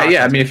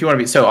 if you want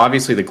to be, so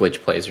obviously the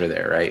glitch plays are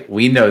there, right?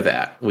 We know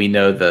that. We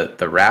know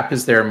the wrap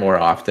is there more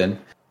often.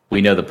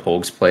 We know the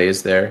Pogues play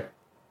is there.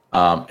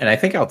 And I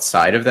think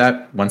outside of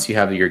that, once you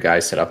have your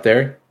guys set up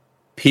there,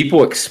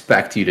 people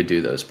expect you to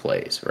do those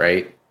plays,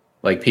 right?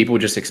 Like people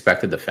just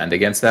expect to defend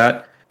against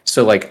that.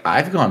 So like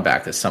I've gone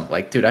back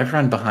to dude, I've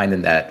run behind the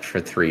net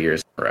for 3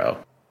 years in a row.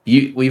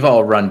 We've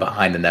all run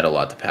behind the net a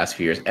lot the past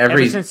few years.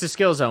 Ever since the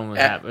skill zone was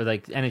or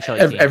like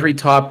NHL. Every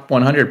top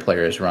 100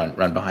 players run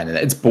behind the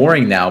net. It's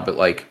boring now, but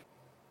like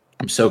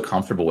I'm so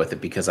comfortable with it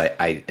because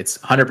it's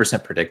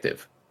 100%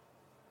 predictive.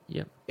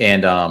 Yeah,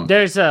 and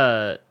there's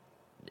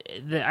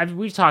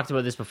we've talked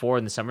about this before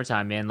in the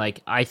summertime, man.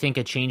 Like I think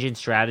a change in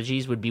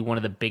strategies would be one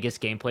of the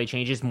biggest gameplay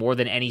changes, more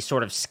than any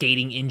sort of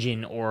skating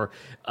engine or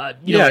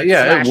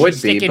it would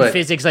stick be in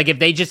physics. Like if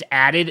they just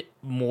added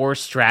more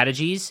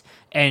strategies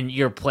and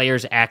your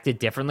players acted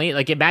differently.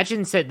 Like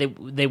imagine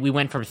we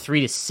went from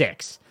 3 to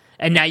 6,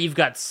 and now you've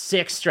got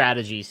 6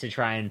 strategies to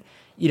try and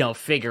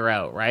figure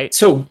out, right?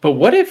 But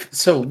what if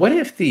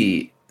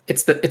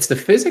it's the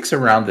physics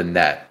around the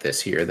net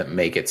this year that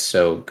make it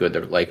so good to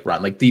like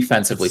run like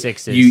defensively.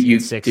 You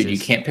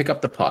can't pick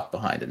up the puck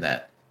behind the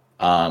net.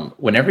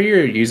 Whenever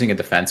you're using a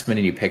defenseman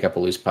and you pick up a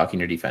loose puck in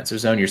your defensive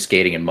zone, you're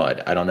skating in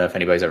mud. I don't know if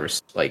anybody's ever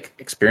like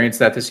experienced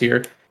that this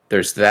year.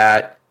 There's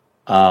that.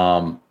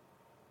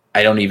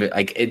 I don't even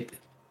like it.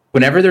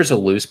 Whenever there's a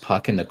loose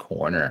puck in the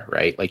corner,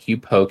 right? Like you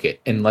poke it,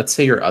 and let's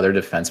say your other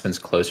defenseman's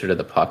closer to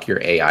the puck,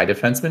 your AI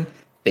defenseman,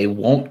 they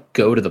won't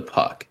go to the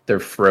puck. They're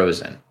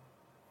frozen.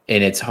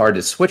 And it's hard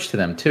to switch to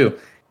them too.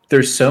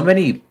 There's so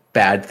many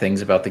bad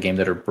things about the game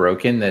that are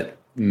broken that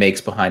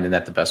makes behind the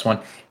net the best one.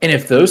 And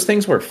if those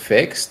things were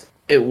fixed,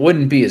 it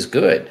wouldn't be as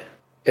good.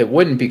 It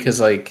wouldn't, because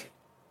like,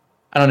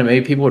 I don't know,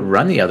 maybe people would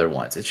run the other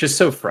ones. It's just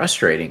so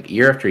frustrating.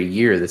 Year after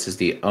year, this is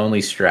the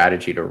only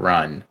strategy to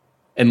run.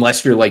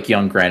 Unless you're like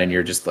Youngren and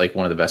you're just like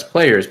one of the best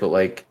players, but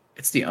like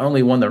it's the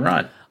only one to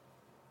run.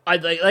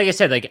 Like I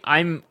said, like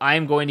I'm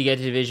going to get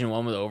to Division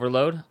 1 with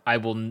Overload. I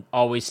will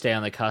always stay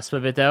on the cusp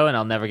of it though, and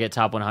I'll never get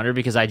top 100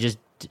 because I just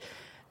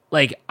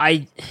like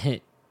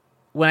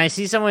when I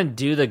see someone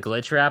do the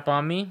glitch wrap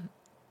on me,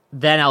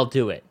 then I'll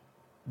do it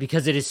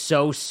because it is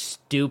so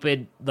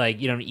stupid, like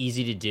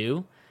easy to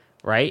do,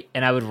 right?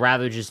 And I would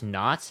rather just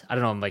not. I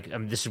don't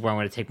know. This is where I'm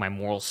going to take my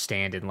moral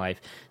stand in life.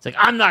 It's like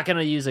I'm not going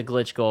to use a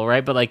glitch goal,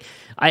 right? But like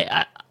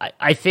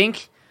I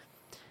think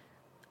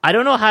I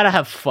don't know how to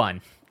have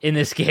fun in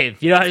this game.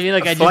 You know what I mean?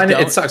 Like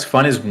it sucks.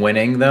 Fun is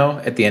winning though.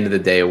 At the end of the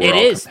day, we're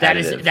all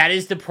competitive. That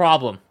is the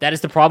problem. That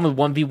is the problem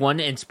with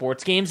 1v1 in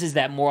sports games, is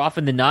that more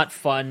often than not,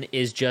 fun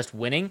is just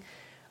winning.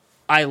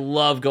 I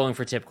love going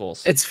for tip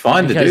goals. It's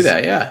fun to do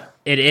that, yeah.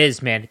 It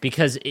is, man,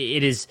 because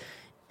it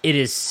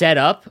is set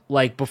up.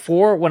 Like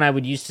before, when I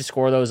would used to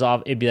score those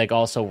off, it'd be like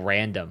also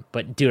random.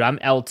 But dude, I'm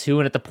L2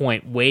 and at the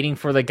point, waiting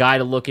for the guy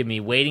to look at me,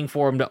 waiting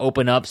for him to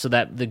open up so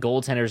that the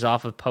goaltender's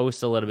off of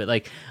post a little bit.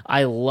 Like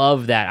I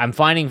love that. I'm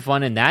finding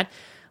fun in that.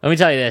 Let me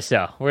tell you this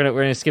though. We're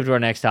gonna skip to our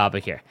next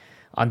topic here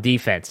on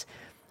defense.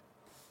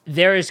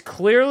 There is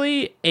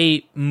clearly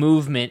a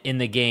movement in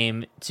the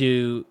game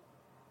to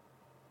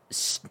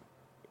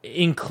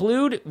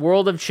include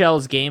World of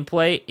Shell's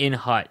gameplay in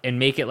HUT and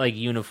make it like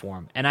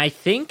uniform. And I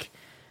think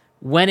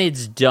when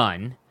it's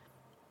done,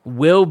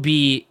 will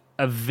be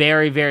a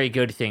very, very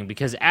good thing,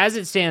 because as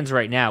it stands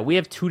right now, we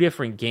have 2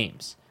 different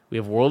games. We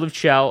have World of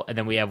Shell, and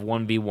then we have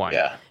 1v1.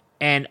 Yeah.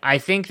 And I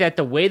think that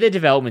the way the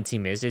development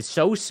team is, it's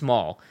so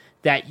small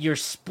that you're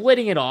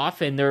splitting it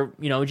off, and they're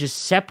just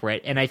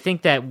separate. And I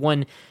think that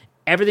when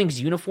everything's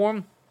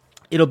uniform,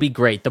 it'll be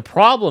great. The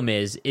problem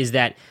is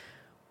that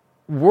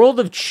World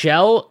of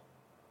Shell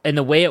and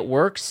the way it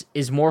works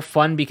is more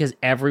fun because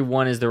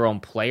everyone is their own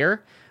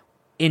player.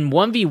 in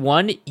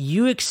 1v1,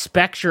 you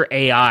expect your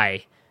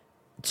AI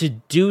to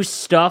do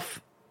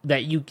stuff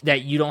that you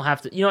don't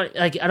have to,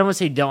 like, I don't want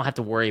to say don't have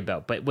to worry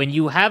about, but when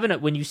you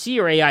see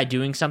your AI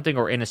doing something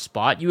or in a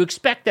spot, you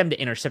expect them to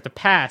intercept a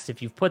pass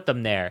if you've put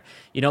them there,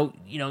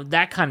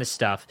 that kind of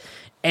stuff.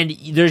 And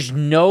there's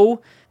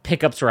no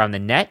pickups around the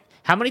net.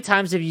 How many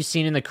times have you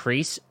seen in the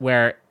crease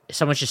where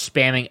someone's just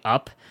spamming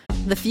up?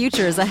 The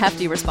future is a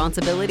hefty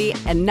responsibility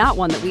and not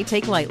one that we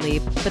take lightly,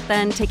 but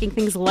then taking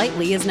things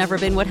lightly has never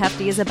been what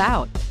Hefty is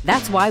about.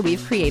 That's why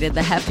we've created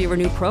the Hefty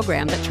Renew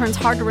program that turns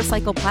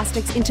hard-to-recycle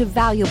plastics into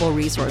valuable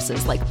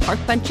resources like park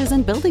benches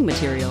and building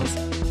materials.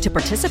 To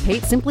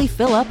participate, simply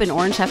fill up an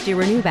orange Hefty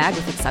Renew bag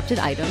with accepted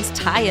items,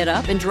 tie it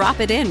up, and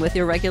drop it in with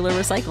your regular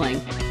recycling.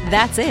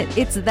 That's it.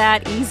 It's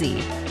that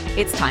easy.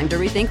 It's time to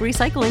rethink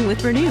recycling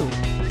with Renew.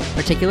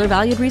 Particular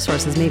valued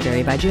resources may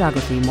vary by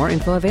geography. More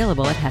info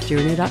available at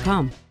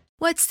heftyrenew.com.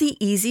 What's the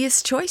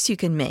easiest choice you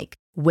can make?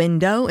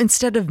 Window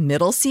instead of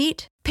middle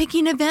seat?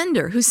 Picking a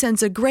vendor who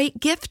sends a great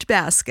gift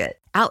basket?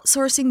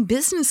 Outsourcing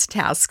business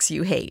tasks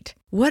you hate?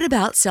 What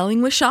about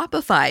selling with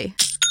Shopify?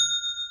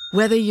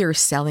 Whether you're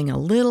selling a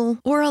little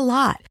or a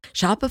lot,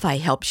 Shopify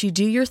helps you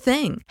do your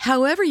thing,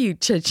 however you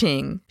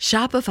cha-ching.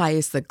 Shopify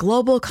is the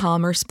global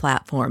commerce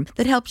platform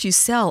that helps you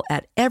sell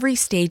at every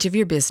stage of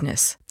your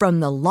business. From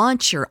the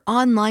launch your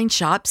online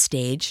shop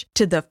stage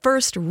to the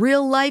first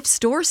real-life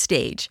store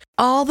stage,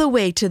 all the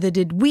way to the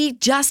did we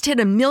just hit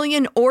 1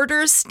 million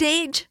orders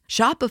stage.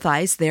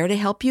 Shopify's there to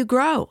help you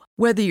grow.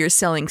 Whether you're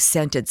selling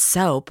scented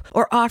soap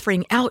or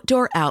offering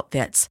outdoor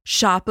outfits,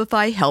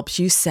 Shopify helps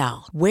you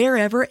sell.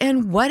 Wherever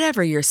and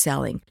whatever you're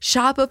selling,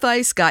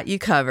 Shopify's got you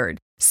covered.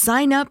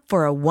 Sign up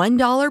for a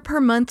 $1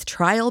 per month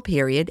trial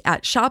period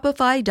at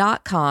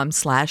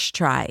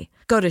shopify.com/try.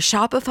 Go to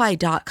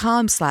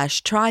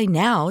shopify.com/try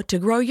now to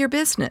grow your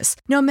business,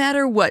 no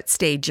matter what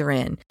stage you're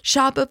in.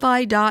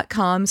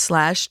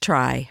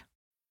 Shopify.com/try.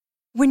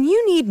 When you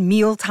need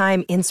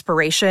mealtime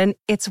inspiration,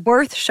 it's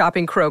worth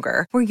shopping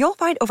Kroger, where you'll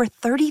find over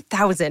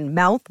 30,000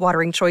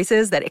 mouth-watering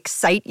choices that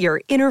excite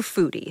your inner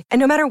foodie. And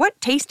no matter what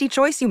tasty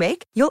choice you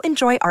make, you'll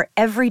enjoy our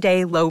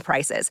everyday low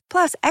prices,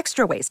 plus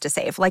extra ways to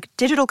save, like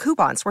digital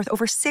coupons worth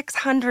over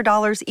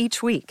 $600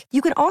 each week.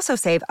 You can also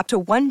save up to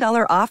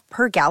 $1 off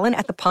per gallon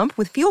at the pump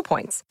with fuel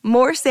points.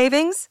 More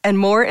savings and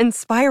more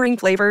inspiring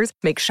flavors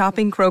make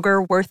shopping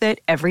Kroger worth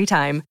it every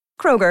time.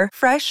 Kroger,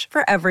 fresh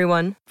for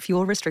everyone.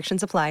 Fuel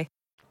restrictions apply.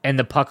 And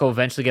the puck will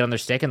eventually get on their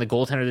stick, and the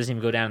goaltender doesn't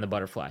even go down in the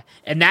butterfly.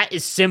 And that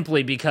is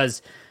simply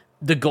because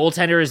the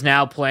goaltender is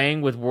now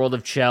playing with World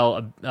of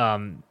Chell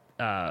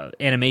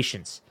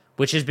animations,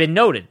 which has been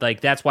noted.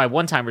 Like, that's why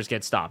one-timers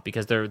get stopped,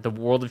 because the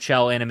World of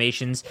Chell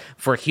animations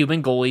for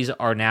human goalies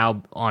are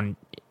now on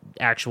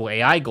actual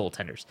AI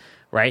goaltenders,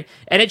 right?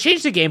 And it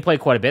changed the gameplay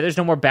quite a bit. There's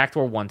no more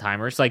backdoor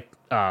one-timers, like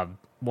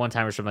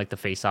one-timers from like the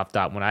face-off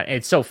dot.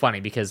 It's so funny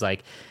because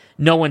like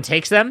no one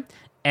takes them,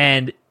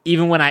 and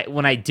even when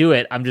I do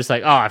it, I'm just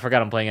like, oh, I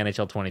forgot I'm playing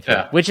NHL 23,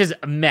 which is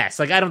a mess.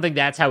 Like, I don't think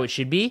that's how it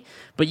should be,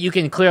 but you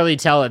can clearly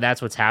tell that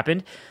that's what's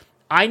happened.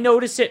 I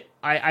notice it.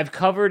 I've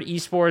covered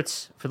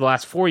esports for the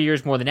last 4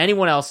 years more than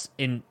anyone else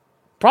in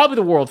probably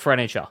the world for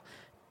NHL.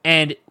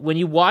 And when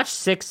you watch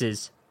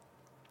sixes,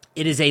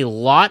 it is a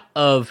lot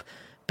of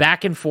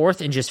back and forth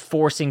and just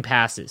forcing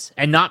passes.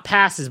 And not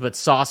passes, but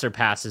saucer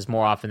passes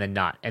more often than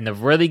not. And the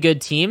really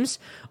good teams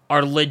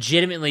are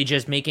legitimately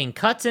just making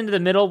cuts into the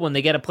middle when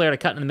they get a player to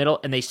cut in the middle,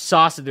 and they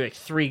sauce it through like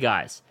 3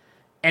 guys,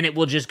 and it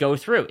will just go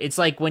through. It's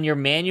like when you're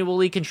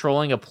manually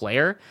controlling a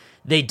player,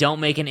 they don't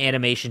make an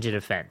animation to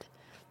defend.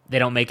 They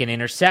don't make an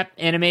intercept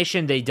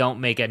animation. They don't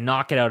make a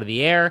knock it out of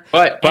the air.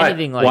 But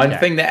anything like one that.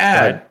 thing to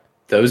add,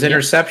 those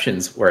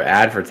interceptions were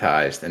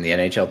advertised in the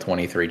NHL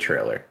 23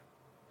 trailer.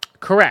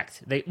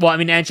 Correct.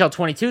 NHL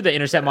 22, the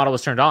intercept model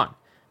was turned on.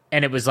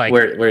 And it was like,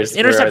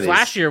 intercepts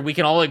last year, we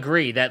can all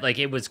agree that like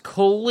it was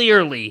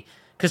clearly,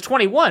 because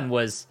 21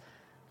 was,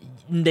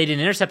 they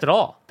didn't intercept at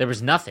all. There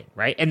was nothing,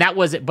 right? And that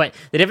was it. But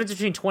the difference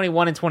between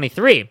 21 and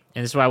 23,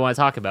 and this is what I want to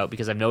talk about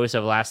because I've noticed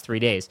over the last 3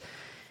 days,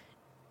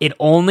 it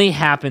only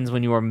happens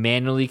when you are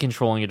manually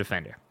controlling your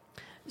defender.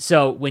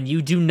 So when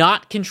you do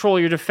not control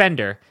your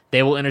defender,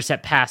 they will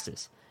intercept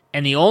passes.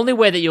 And the only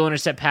way that you'll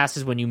intercept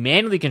passes when you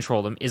manually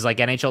control them is like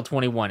NHL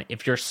 21.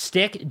 If your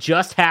stick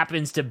just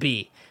happens to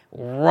be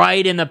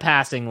right in the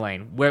passing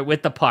lane where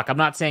with the puck. I'm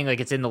not saying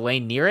like it's in the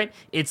lane near it.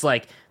 It's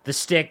like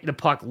the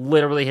puck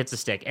literally hits the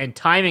stick. And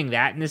timing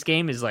that in this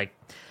game is like,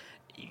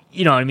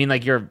 you know what I mean?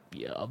 Like you're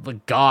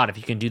like God if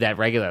you can do that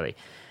regularly.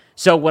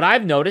 So what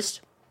I've noticed,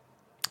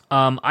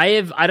 I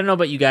don't know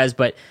about you guys,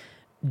 but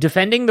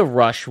defending the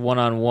rush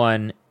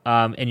one-on-one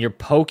and you're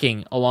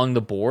poking along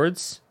the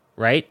boards,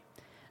 right?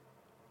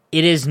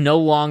 It is no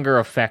longer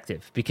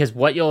effective because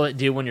what you'll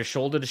do when you're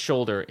shoulder to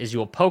shoulder is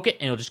you'll poke it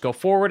and it'll just go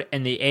forward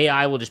and the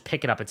AI will just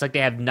pick it up. It's like they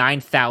have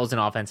 9,000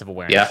 offensive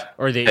awareness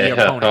or the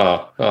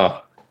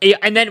opponent.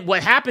 And then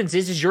what happens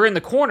is you're in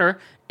the corner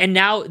and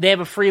now they have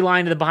a free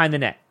line to the behind the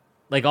net,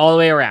 like all the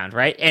way around,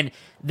 right? And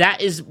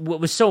that is what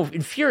was so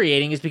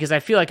infuriating is because I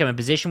feel like I'm in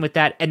position with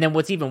that. And then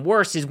what's even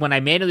worse is when I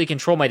manually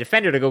control my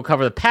defender to go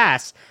cover the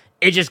pass,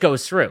 it just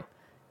goes through,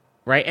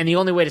 right? And the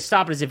only way to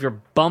stop it is if you're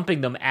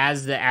bumping them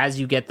as they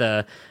get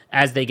the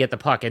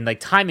puck, and like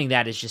timing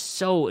that is just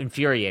so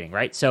infuriating,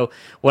 right? So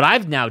what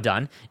I've now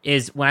done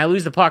is when I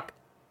lose the puck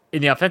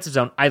in the offensive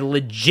zone, I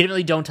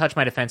legitimately don't touch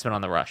my defenseman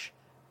on the rush.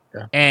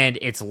 Yeah. And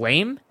it's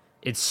lame,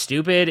 it's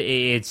stupid,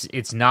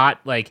 it's not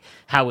like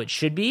how it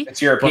should be.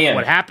 It's European. But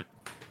what happened?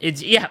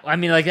 I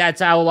mean, like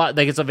that's how a lot.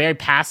 Like it's a very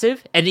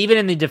passive, and even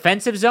in the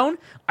defensive zone,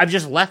 I've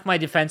just left my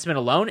defenseman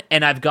alone,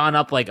 and I've gone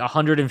up like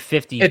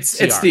 150.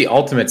 It's the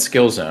ultimate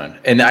skill zone,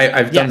 and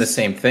I've done the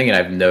same thing, and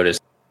I've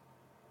noticed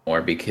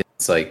more because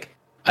like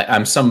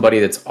I'm somebody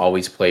that's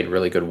always played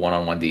really good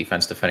one-on-one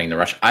defense defending the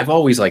rush. I've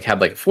always like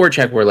had like a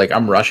forecheck where like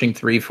I'm rushing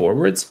 3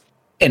 forwards,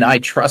 and I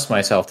trust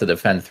myself to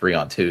defend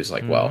 3-on-2s.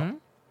 Like, well,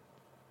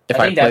 if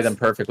I play them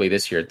perfectly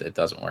this year, it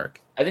doesn't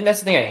work. I think that's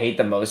the thing I hate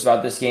the most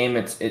about this game.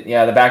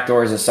 The back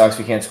doors, it sucks.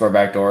 We can't score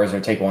back doors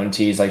or take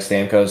 1-Ts like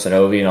Stamkos and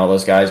Ovi and all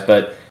those guys.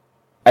 But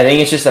I think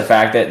it's just the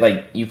fact that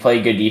like you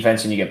play good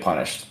defense and you get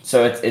punished.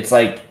 So it's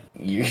like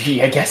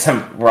I guess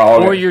we're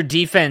all or your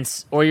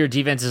defense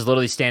is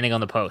literally standing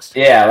on the post.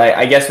 Yeah, like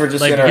I guess we're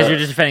just like because you're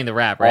just defending the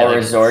wrap, right? All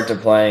resort to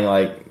playing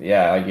like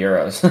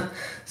Euros.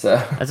 So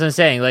that's what I'm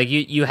saying. Like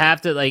you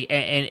have to like,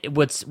 and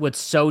what's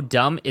so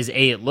dumb is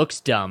it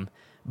looks dumb.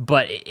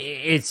 But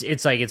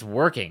it's like it's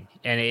working,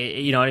 and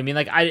you know what I mean.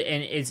 Like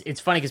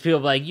it's funny because people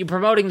are like, "You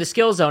promoting the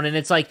skill zone," and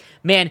it's like,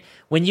 man,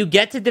 when you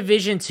get to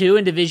Division 2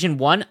 and Division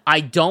 1, I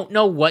don't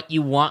know what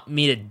you want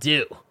me to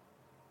do.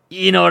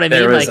 You know what I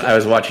mean? I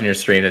was watching your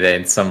stream today,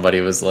 and somebody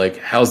was like,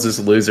 "How's this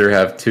loser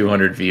have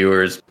 200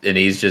 viewers and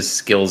he's just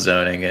skill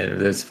zoning?" And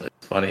it's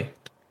funny.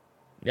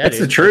 Yeah, that's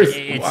the truth.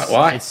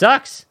 Why? It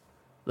sucks.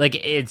 Like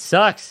it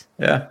sucks.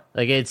 Yeah.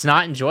 Like it's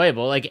not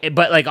enjoyable. Like,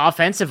 but like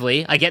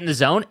offensively, I get in the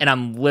zone and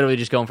I'm literally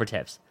just going for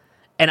tips.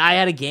 And I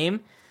had a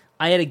game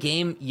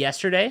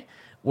yesterday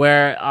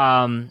where,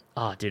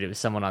 it was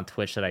someone on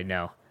Twitch that I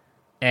know,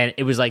 and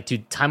it was like,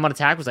 dude, time on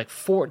attack was like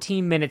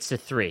 14 minutes to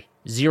 3,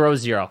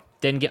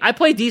 0-0. I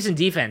play decent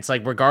defense,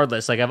 like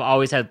regardless. Like I've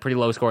always had pretty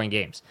low scoring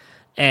games.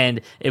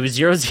 And it was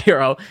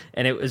 0-0,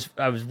 and it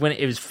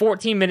was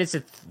 14 minutes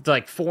to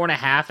like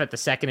 4.5 at the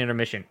second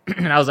intermission.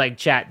 And I was like,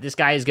 chat, this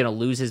guy is gonna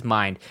lose his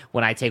mind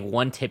when I take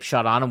one tip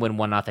shot on him, win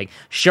 1-0.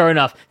 Sure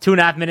enough,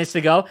 2.5 minutes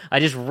to go, I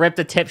just ripped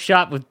a tip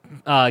shot with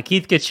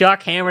Keith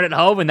Tkachuk, hammered it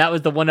home, and that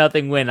was the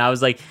 1-0 win. I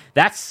was like,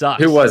 that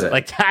sucks. Who was it?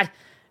 Like that.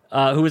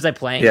 Who was I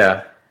playing?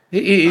 Yeah,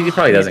 he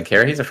probably doesn't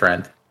care. He's a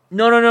friend.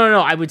 No.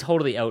 I would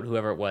totally out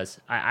whoever it was.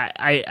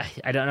 I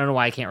don't know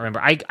why I can't remember.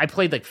 I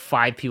played like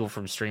 5 people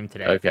from stream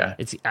today. Okay.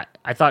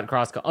 I thought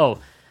cross. Oh,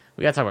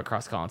 we gotta talk about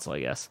cross console, I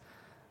guess.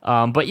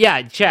 But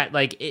yeah, chat.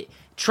 Like,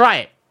 try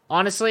it.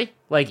 Honestly,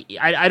 like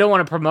I don't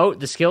want to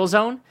promote the skill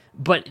zone,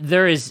 but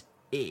there is.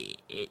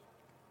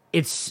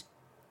 It's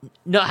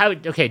no how.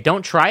 Okay,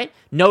 don't try it.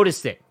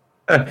 Notice it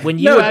when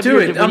you do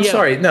it. I'm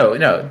sorry.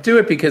 No, do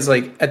it because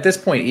like at this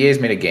point, EA's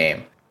made a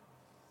game.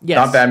 Yes.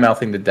 Not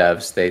bad-mouthing the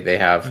devs. They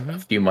have a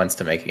few months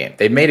to make a game.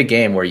 They've made a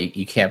game where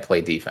you can't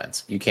play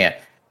defense. You can't.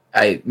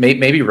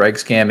 Maybe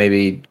Regs can,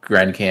 maybe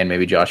Gren can,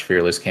 maybe Josh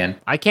Fearless can.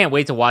 I can't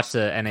wait to watch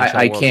the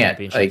NHL World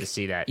Championship to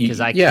see that,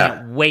 because I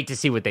can't wait to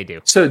see what they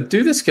do. So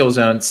do the skill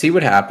zone, see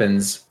what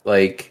happens.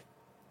 Like,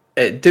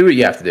 do what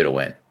you have to do to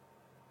win.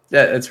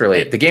 That's really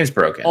it. The game's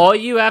broken. All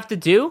you have to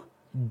do,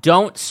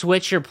 don't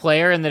switch your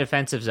player in the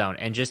defensive zone,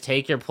 and just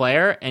take your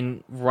player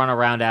and run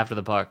around after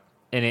the puck.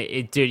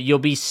 And dude, you'll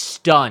be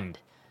stunned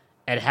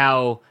at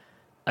how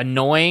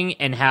annoying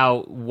and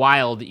how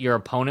wild your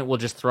opponent will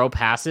just throw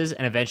passes,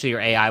 and eventually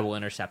your AI will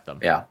intercept them.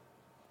 Yeah.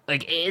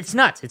 Like, it's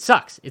nuts. It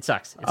sucks.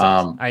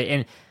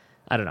 I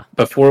don't know.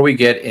 Before we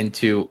get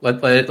into...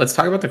 Let's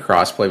talk about the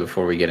crossplay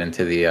before we get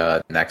into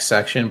the next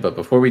section. But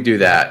before we do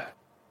that,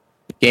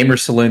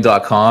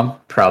 Gamersaloon.com,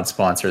 proud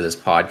sponsor of this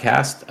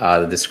podcast.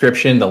 The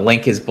description, the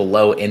link is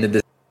below in the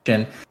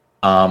description.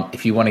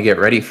 If you want to get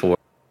ready for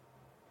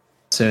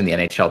soon the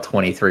NHL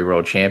 23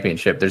 World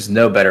Championship, there's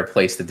no better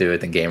place to do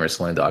it than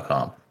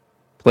Gamersaloon.com.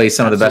 Play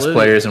some of the best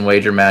players in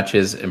wager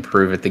matches,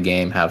 improve at the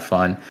game, have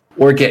fun,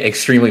 or get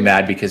extremely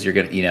mad because you're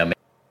gonna,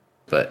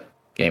 but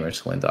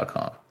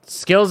Gamersaloon.com.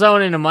 Skill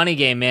zone in a money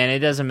game, man. It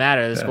doesn't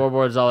matter. The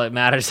scoreboard's all that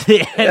matters at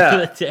the end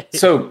of the day.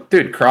 So,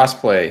 dude,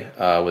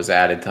 crossplay was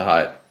added to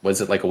HUT. Was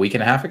it like a week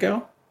and a half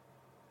ago?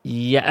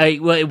 Yeah,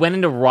 well, it went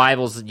into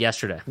Rivals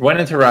yesterday.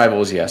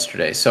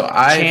 So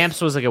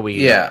Champs was like a week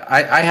ago. Yeah,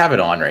 I have it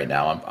on right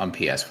now on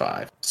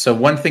PS5. So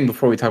one thing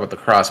before we talk about the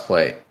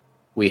crossplay,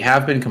 we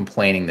have been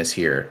complaining this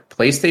year.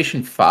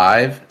 PlayStation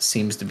 5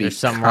 seems to be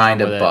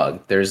kind of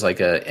bugged. There's like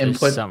a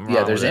input.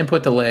 There's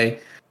input delay.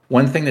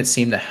 One thing that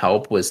seemed to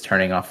help was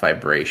turning off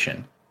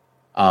vibration.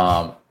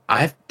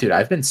 I've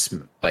been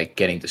like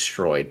getting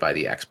destroyed by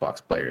the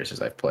Xbox players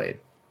as I've played,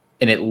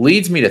 and it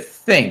leads me to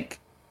think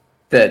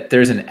that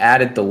there's an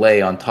added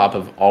delay on top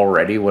of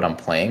already what I'm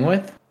playing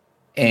with.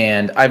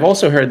 And I've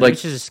also heard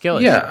which is a skill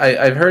issue. Yeah,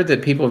 I've heard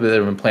that people that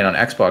have been playing on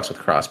Xbox with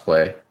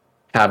crossplay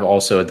have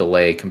also a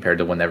delay compared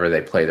to whenever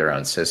they play their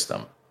own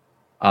system.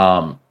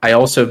 I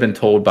also have been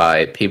told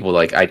by people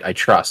like I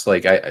trust,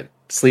 like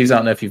Sleeves, I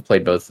don't know if you've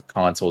played both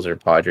consoles or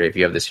Padre if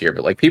you have this year,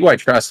 but like people I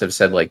trust have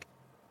said like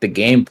the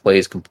game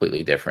plays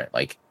completely different.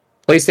 Like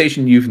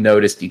PlayStation, you've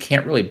noticed you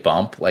can't really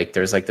bump. Like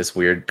there's like this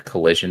weird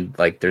collision.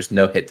 Like there's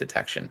no hit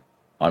detection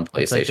on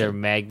PlayStation. It's like they're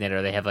magnet,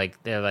 or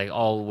they're like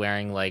all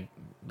wearing like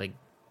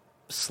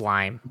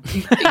slime.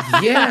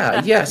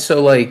 yeah.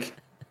 So like,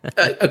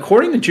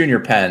 according to Junior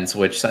Pens,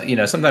 which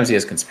sometimes he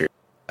has conspiracy.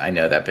 I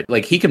know that, but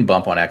like he can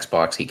bump on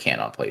Xbox, he can't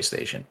on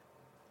PlayStation.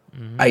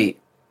 Mm-hmm.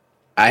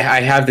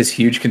 I have this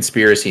huge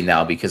conspiracy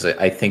now because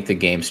I think the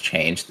game's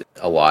changed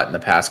a lot in the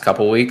past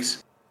couple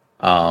weeks.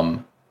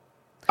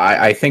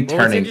 I think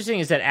what's interesting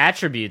is that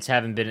attributes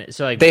haven't been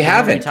so like they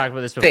haven't. We talked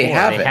about this before. They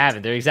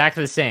haven't. They're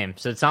exactly the same.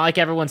 So it's not like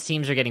everyone's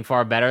teams are getting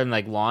far better than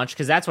like launch,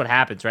 because that's what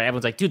happens, right?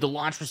 Everyone's like, dude, the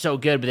launch was so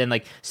good, but then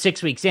like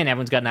 6 weeks in,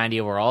 everyone's got 90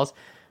 overalls.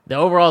 The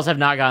overalls have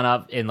not gone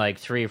up in like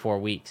 3 or 4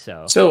 weeks.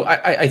 So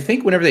I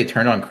think whenever they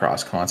turn on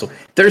cross console,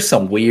 there's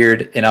some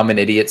weird, and I'm an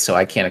idiot, so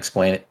I can't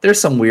explain it. There's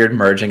some weird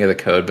merging of the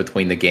code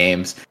between the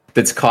games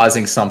that's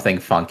causing something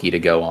funky to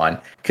go on.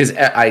 Because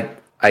I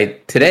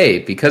today,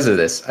 because of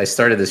this, I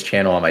started this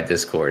channel on my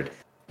Discord.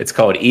 It's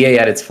called EA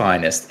at its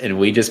Finest, and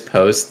we just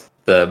post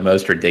the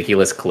most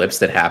ridiculous clips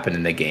that happen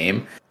in the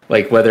game.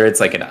 Like whether it's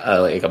like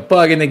a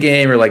bug in the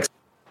game or like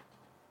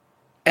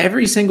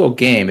every single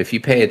game, if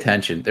you pay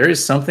attention, there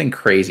is something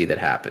crazy that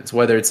happens.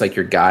 Whether it's like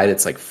your guy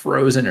that's like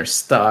frozen or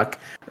stuck,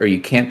 or you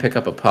can't pick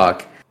up a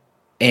puck,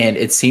 and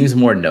it seems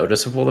more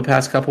noticeable the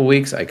past couple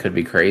weeks. I could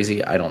be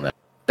crazy. I don't know.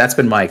 That's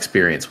been my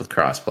experience with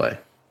crossplay.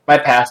 My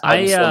pass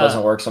button still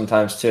doesn't work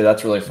sometimes too.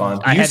 That's really fun.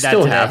 You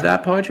still have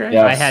that, Padre?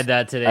 Yes. I had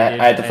that today.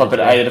 I had to flip it.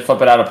 I had to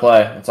flip it out of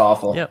play. It's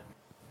awful. Yep.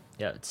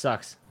 Yeah, it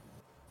sucks.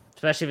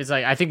 Especially if it's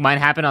like, I think mine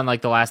happened on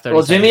like the last 30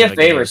 Well, do me a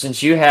favor, game.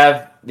 since you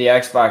have the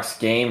Xbox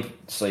game,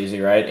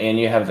 Sleazy, right, and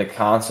you have the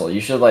console,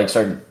 you should like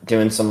start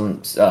doing some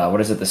what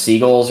is it, the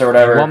Seagulls or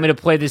whatever. You want me to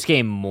play this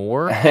game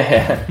more,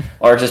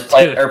 or just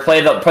put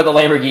the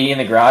Lamborghini in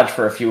the garage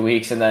for a few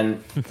weeks and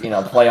then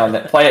play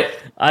it.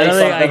 I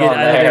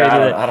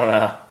don't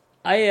know.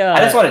 I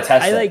just want to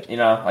test it.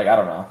 I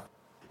don't know.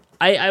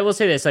 I will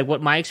say this, like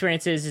what my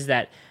experience is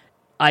that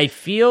I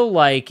feel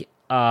like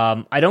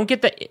I don't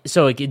get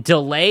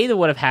delay the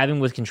what of having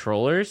with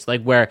controllers,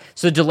 like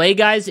delay,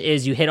 guys,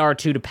 is you hit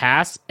R2 to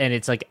pass and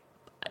it's like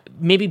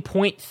maybe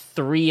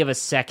 0.3 of a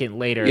second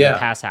later the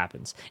pass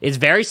happens. It's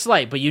very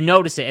slight, but you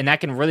notice it, and that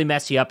can really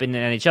mess you up in the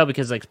NHL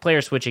because like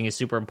player switching is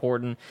super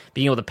important,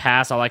 being able to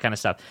pass, all that kind of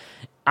stuff.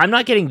 I'm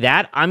not getting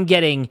that. I'm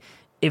getting,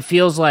 it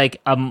feels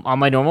like I'm on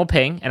my normal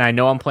ping, and I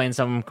know I'm playing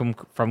someone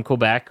from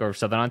Quebec or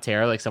Southern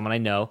Ontario, like someone I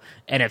know,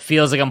 and it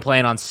feels like I'm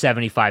playing on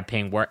 75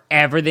 ping, where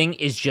everything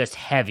is just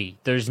heavy.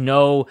 There's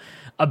no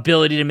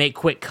ability to make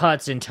quick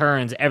cuts and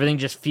turns. Everything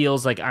just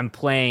feels like I'm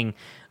playing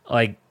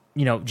I'm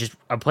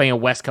playing a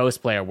West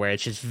Coast player, where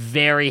it's just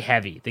very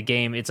heavy. The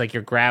game, it's like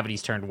your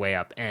gravity's turned way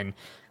up, and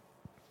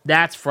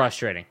that's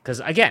frustrating because,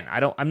 again,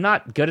 I'm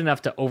not good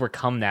enough to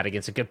overcome that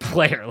against a good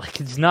player.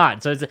 Like, it's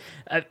not. So it's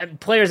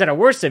players that are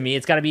worse than me,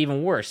 it's got to be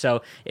even worse.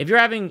 So if you're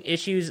having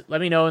issues, let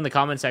me know in the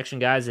comment section,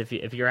 guys, if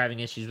you're having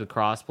issues with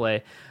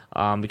crossplay.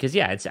 Because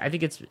I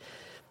think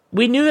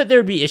we knew that there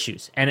would be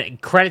issues,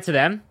 and credit to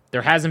them,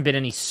 there hasn't been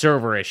any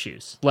server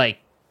issues. Like,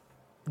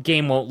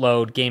 game won't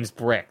load, game's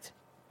bricked.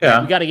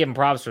 Yeah, we got to give them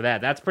props for that.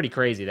 That's pretty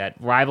crazy. That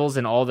Rivals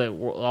and all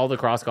the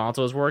cross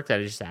consoles work.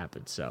 That it just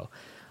happened. So.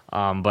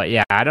 But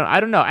yeah, I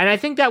don't know, and I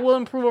think that will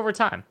improve over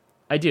time.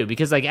 I do,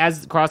 because like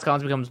as cross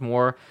console becomes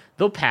more,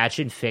 they'll patch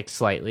and fix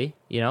slightly,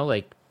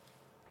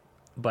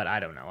 But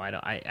I don't know.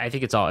 I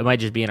think it might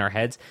just be in our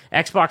heads.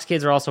 Xbox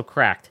kids are also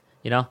cracked,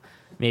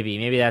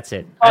 Maybe that's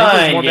it.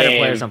 I think there's more better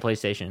players on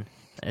PlayStation.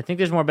 I think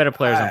there's more better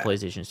players on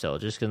PlayStation still,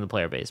 just because of the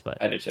player base.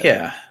 But I do too.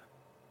 Yeah.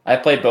 I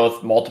played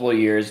both multiple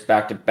years,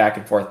 back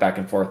and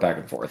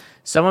forth.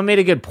 Someone made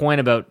a good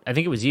point about, I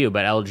think it was you,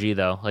 about LG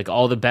though. Like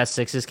all the best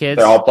Sixes kids,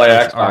 they all play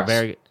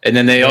Xbox, and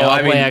then they all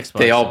play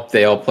Xbox.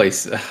 They all play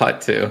Hut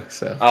too.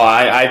 So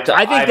I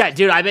think that,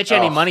 dude. I bet you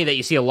any money that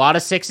you see a lot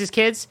of Sixes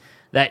kids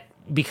that,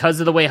 because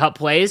of the way Hut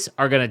plays,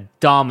 are gonna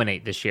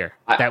dominate this year.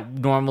 That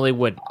normally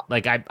would.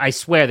 Like I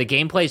swear, the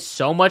game plays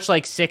so much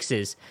like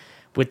Sixes.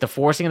 With the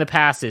forcing of the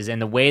passes and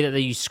the way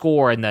that you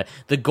score, and the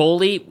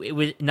goalie, it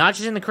was not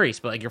just in the crease,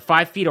 but like you're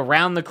 5 feet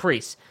around the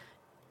crease.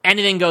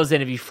 Anything goes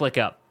in if you flick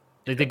up.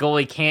 Like the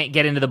goalie can't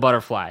get into the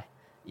butterfly.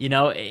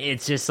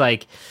 It's just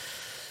like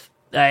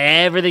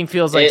everything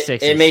feels like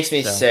Sixes. It makes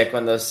me sick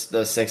when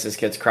those Sixes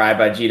kids cry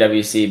about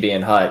GWC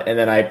being Hut, and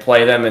then I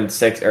play them in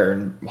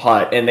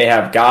Hut, and they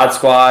have God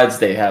squads.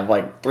 They have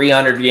like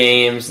 300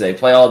 games. They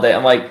play all day.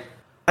 I'm like,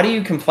 how do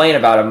you complain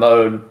about a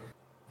mode?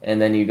 And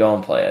then you go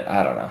and play it.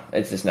 I don't know.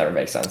 It just never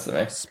makes sense to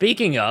me.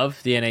 Speaking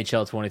of the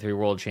NHL 23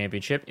 World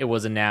Championship, it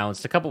was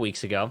announced a couple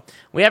weeks ago.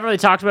 We haven't really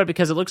talked about it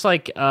because it looks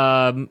like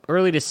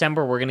early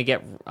December we're going to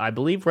get, I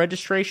believe,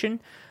 registration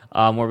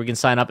where we can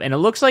sign up. And it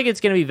looks like it's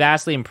going to be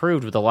vastly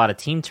improved with a lot of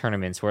team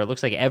tournaments where it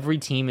looks like every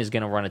team is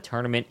going to run a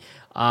tournament.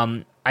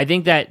 I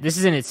think that this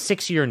is in its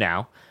 6th year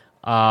now.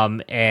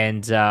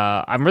 And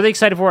I'm really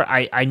excited for it.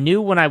 I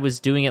knew when I was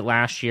doing it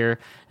last year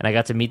and I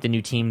got to meet the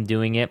new team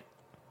doing it,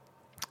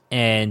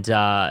 and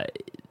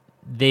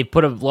they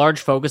put a large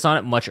focus on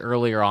it much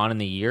earlier on in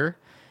the year.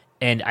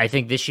 And I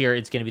think this year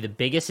it's going to be the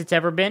biggest it's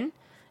ever been.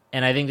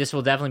 And I think this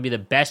will definitely be the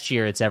best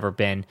year it's ever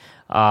been.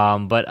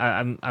 But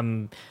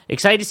I'm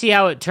excited to see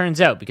how it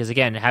turns out because,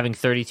 again, having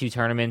 32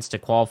 tournaments to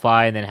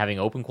qualify and then having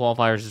open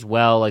qualifiers as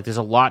well, like there's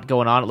a lot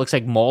going on. It looks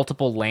like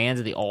multiple lands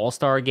at the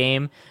All-Star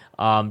game.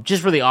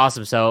 Just really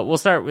awesome. So we'll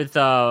start with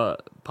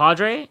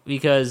Padre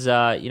because,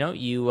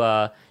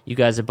 you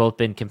guys have both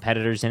been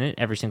competitors in it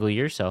every single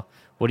year. So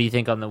what do you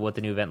think on what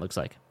the new event looks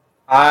like?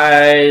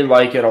 I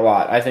like it a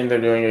lot. I think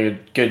they're doing a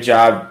good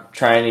job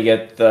trying to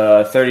get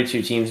the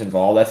 32 teams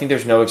involved. I think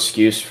there's no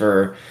excuse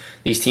for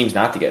these teams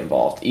not to get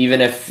involved. Even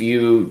if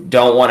you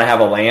don't want to have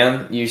a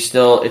LAN,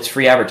 it's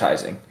free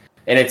advertising.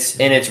 And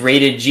it's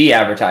rated G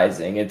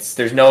advertising.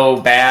 There's no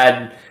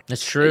bad.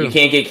 That's true. You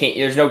can't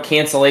there's no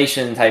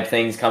cancellation type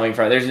things coming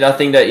from it. There's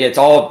nothing it's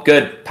all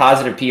good,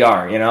 positive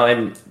PR,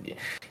 and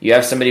you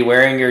have somebody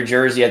wearing your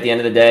jersey at the end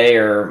of the day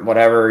or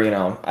whatever,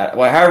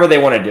 however they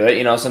want to do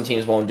it. Some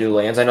teams won't do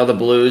LANs. I know the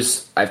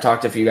Blues, I've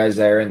talked to a few guys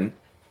there, and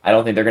I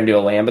don't think they're going to do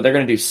a LAN, but they're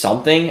going to do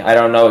something. I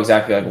don't know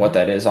exactly what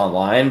that is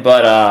online,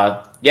 but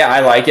I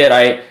like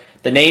it.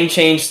 The name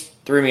change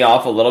threw me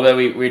off a little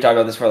bit. We talked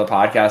about this for the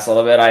podcast a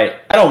little bit.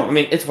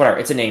 It's whatever.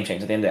 It's a name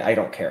change at the end of the day. I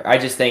don't care. I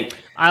just think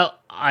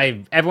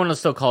everyone will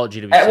still call it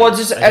GWC. Well,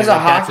 just as a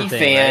hockey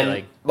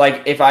fan,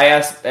 right? If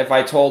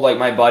I told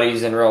my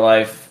buddies in real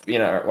life,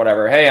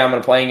 whatever, hey, I'm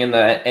going to playing in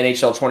the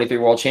NHL 23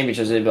 World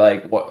Championships, they'd be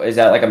like, what is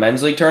that, like a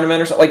men's league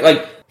tournament or something?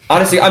 Like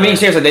honestly, I mean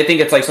seriously, they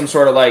think it's like some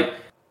sort of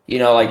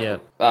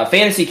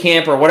fantasy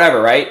camp or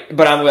whatever, right?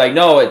 But I'm like,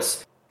 no,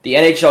 it's the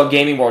NHL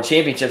Gaming World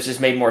Championships just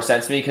made more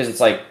sense to me because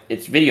it's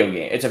a video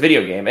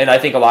game, and I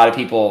think a lot of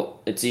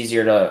people it's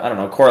easier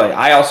to correlate.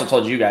 I also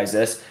told you guys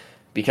this.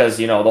 Because,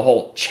 the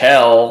whole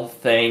Chell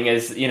thing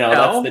is,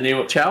 that's the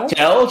new... Chell?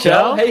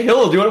 Hey,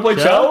 Hill, do you want to play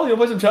Chell? You want to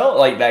play some Chell?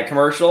 Like that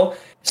commercial.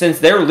 Since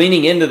they're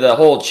leaning into the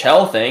whole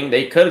Chell thing,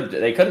 they could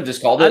have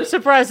just called it... I'm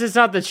surprised it's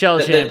not the Chell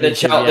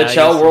Championship. The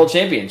Chell World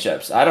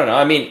Championships. I don't know.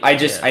 I mean, I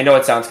know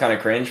it sounds kind of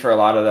cringe for a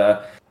lot of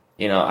the...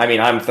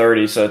 I'm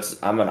 30, so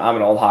I'm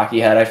an old hockey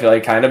head, I feel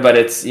like, kind of, but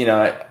it's,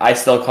 I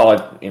still call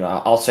it,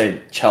 I'll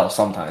say Chell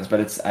sometimes, but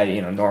it's,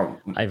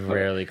 normal. I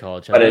rarely call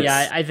it Chell. But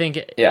I think,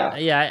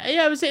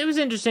 it was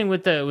interesting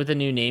with the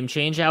new name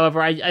change.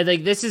 However, I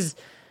think this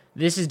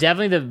is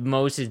definitely the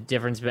most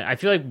difference. But I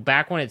feel like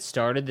back when it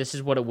started, this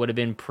is what it would have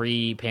been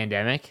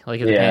pre-pandemic. Like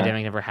if the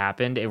pandemic never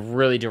happened, it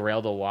really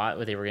derailed a lot.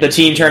 What they were the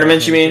team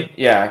tournaments, you mean?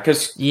 Yeah,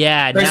 because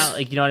now,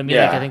 like, you know what I mean.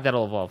 Yeah. Like, I think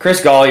that'll evolve.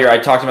 Chris Gollier, I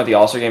talked about the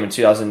All-Star game in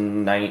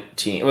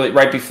 2019,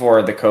 right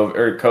before the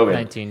COVID.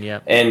 19, yeah.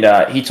 And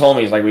he told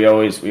me, he's like,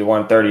 we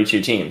won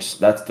 32 teams.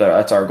 That's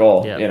our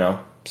goal.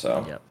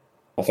 So. Yep.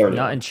 Well, 30.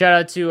 No, and shout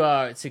out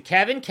to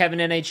Kevin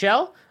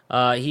NHL.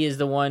 He is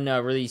the one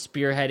really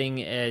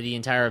spearheading the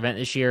entire event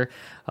this year,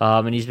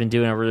 and he's been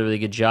doing a really, really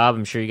good job.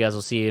 I'm sure you guys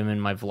will see him in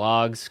my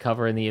vlogs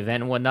covering the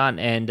event and whatnot.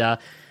 And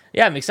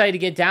I'm excited to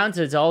get down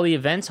to all the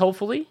events,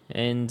 hopefully,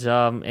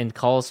 and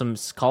call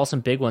some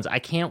big ones. I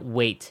can't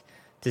wait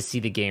to see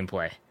the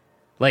gameplay.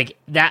 Like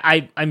that,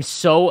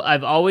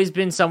 I've always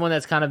been someone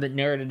that's kind of been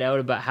nerded out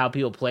about how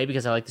people play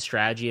because I like the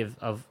strategy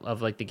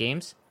of like the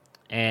games.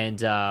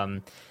 And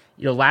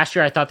last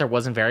year I thought there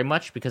wasn't very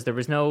much because there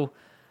was no.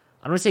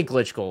 I don't want to say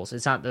glitch goals.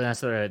 It's not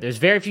necessarily. There's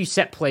very few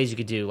set plays you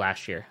could do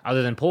last year,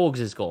 other than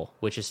Polgs' goal,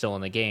 which is still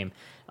in the game.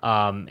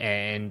 I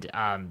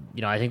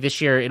think this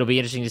year it'll be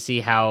interesting to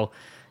see how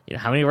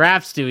many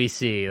wraps do we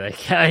see?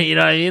 Like, you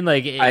know what I mean?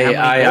 Like, I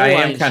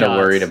am kind of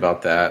worried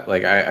about that.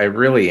 Like, I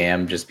really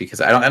am, just because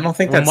I don't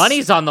think that's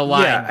money's on the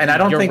line. Yeah, and I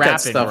don't think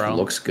that stuff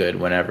looks good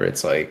whenever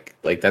it's like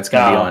that's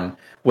gonna be on.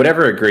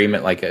 Whatever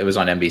agreement, like it was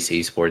on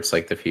NBC Sports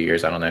like the few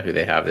years. I don't know who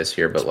they have this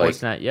year, but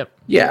Sportsnet, yep.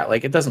 Yeah,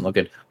 like it doesn't look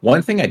good.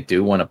 One thing I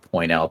do want to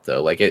point out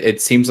though, like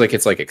it seems like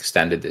it's like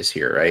extended this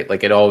year, right?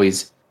 Like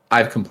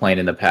I've complained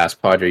in the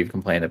past, Padre, you've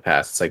complained in the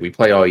past. It's like we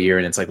play all year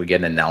and it's like we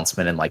get an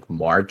announcement in like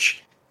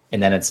March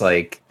and then it's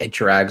like it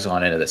drags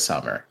on into the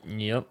summer.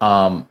 Yep.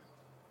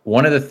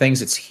 One of the things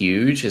that's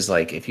huge is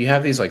like if you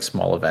have these like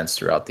small events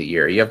throughout the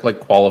year, you have like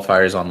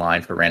qualifiers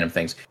online for random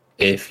things.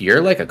 If you're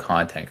like a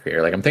content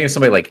creator, like I'm thinking of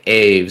somebody like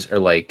Aves or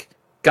like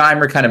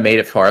Geimer kind of made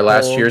it far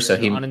last year, so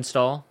he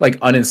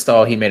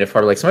uninstall. He made it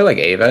far. Like somebody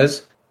like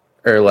Aves,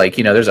 or like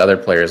there's other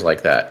players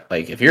like that.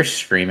 Like if you're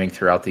streaming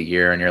throughout the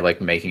year and you're like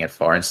making it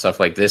far and stuff,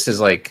 like this is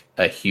like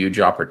a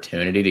huge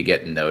opportunity to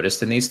get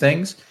noticed in these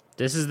things.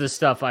 This is the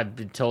stuff I've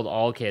been told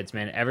all kids,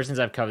 man. Ever since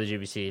I've covered the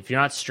GBC, if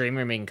you're not streaming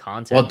or making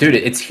content, well, dude,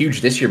 it's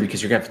huge this year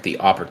because you're gonna have the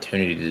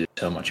opportunity to do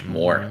so much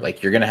more. Mm-hmm.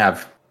 Like you're gonna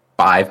have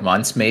 5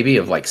 months maybe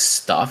of like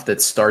stuff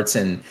that starts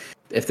in.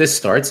 If this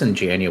starts in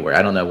January,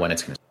 I don't know when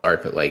it's going to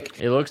start, but like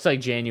it looks like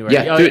January.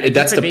 Yeah, dude,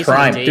 that's the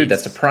prime. Dude,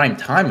 that's the prime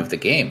time of the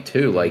game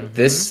too. Like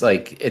this,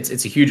 like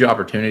it's a huge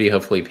opportunity.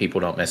 Hopefully, people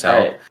don't miss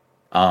out.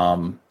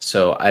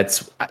 So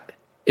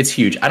it's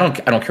huge. I don't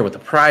care what the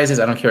prize is.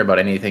 I don't care about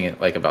anything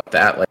like about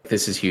that. Like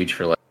this is huge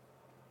for like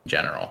in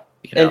general.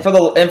 And for the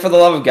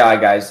love of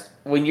God, guys,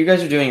 when you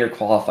guys are doing your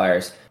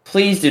qualifiers,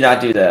 please do not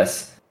do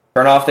this.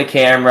 turn off the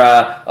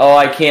camera. Oh,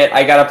 I can't.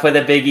 I gotta play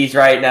the biggies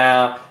right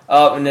now.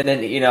 Oh, and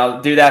then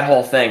do that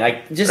whole thing.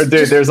 Like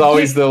there's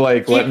always the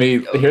like. Keep,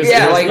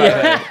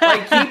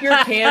 like keep your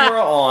camera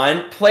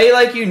on. Play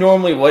like you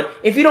normally would.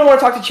 If you don't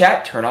want to talk to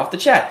chat, turn off the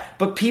chat.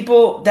 But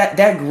people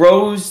that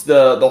grows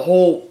the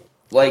whole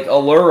like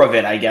allure of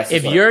it, I guess.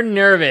 If you're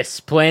nervous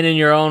playing in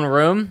your own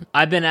room,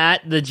 I've been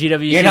at the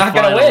GWC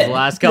finals the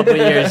last couple of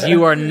years.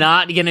 You are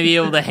not going to be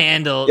able to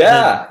handle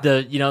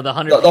the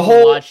 100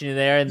 people watching you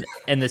there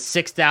and the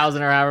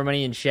 6,000 or however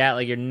many in chat.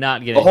 Like you're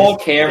not going to. The whole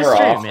camera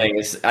off thing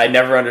is. I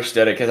never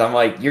understood it because I'm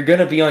like, you're going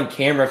to be on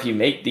camera if you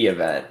make the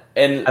event.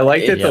 And I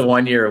liked it the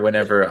one year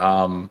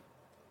whenever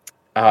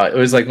it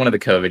was like one of the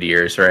COVID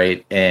years,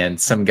 right?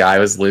 And some guy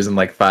was losing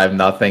like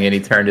 5-0, and he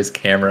turned his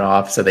camera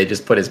off, so they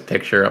just put his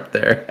picture up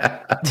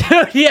there.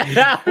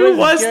 Who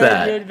was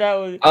that? Dude, that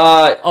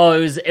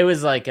was, it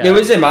was like it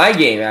was in my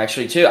game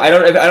actually too. I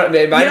don't.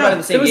 It might have been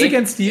the same. It was game.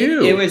 Against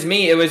you. It was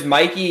me. It was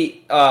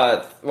Mikey.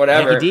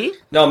 Whatever. Mikey D?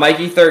 No,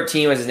 Mikey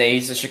 13 was his name.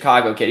 He's a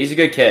Chicago kid. He's a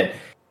good kid.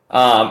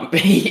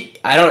 He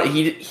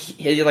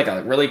had like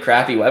a really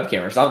crappy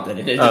webcam or something,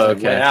 and it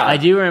just went out. I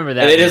do remember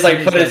that. And they just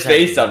like put his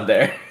face up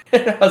there.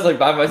 I was like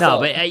by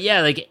myself. No, but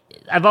like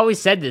I've always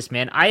said this,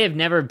 man. I have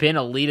never been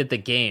elite at the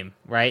game,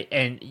 right?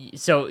 And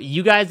so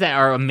you guys that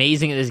are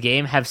amazing at this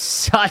game have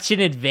such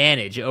an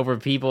advantage over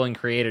people and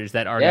creators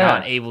that are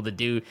not able to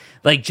do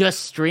like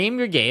just stream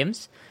your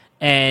games.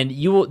 And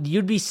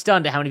you'd be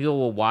stunned at how many people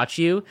will watch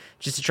you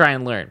just to try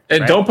and learn.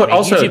 And don't put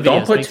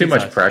too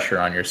much pressure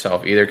on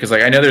yourself either, because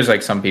like I know there's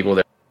like some people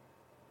that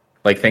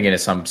like thinking of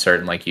some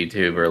certain like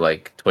YouTube or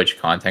like Twitch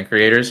content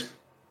creators,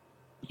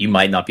 you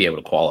might not be able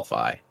to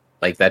qualify.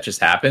 Like that just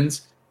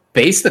happens.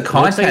 Base the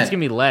content. Looks like it's gonna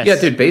be less. Yeah,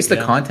 dude. Base the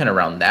content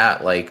around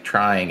that, like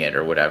trying it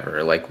or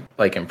whatever,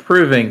 like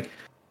improving.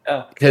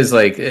 Because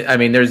like I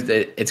mean,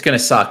 it's gonna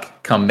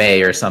suck come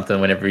May or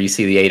something. Whenever you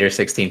see the 8 or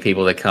 16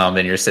 people that come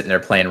and you're sitting there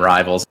playing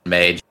Rivals in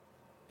May,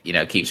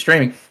 keep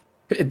streaming.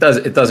 It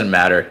doesn't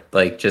matter.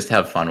 Like just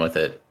have fun with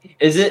it.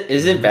 Is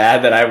it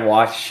bad that I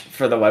watch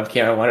for the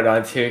webcam? I want it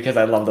on too because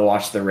I love to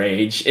watch the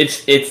rage.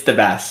 It's the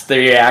best. The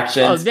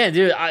reactions. Oh man,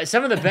 dude!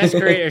 Some of the best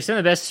creators, some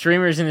of the best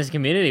streamers in this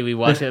community we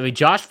watch.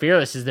 Josh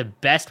Fearless is the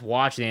best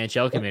watch in the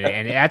NHL community,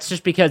 and that's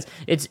just because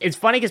it's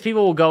funny because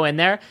people will go in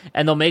there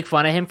and they'll make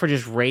fun of him for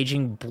just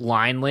raging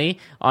blindly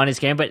on his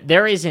game, but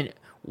there isn't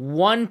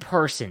one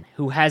person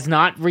who has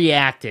not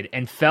reacted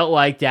and felt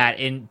like that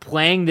in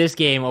playing this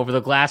game over the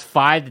last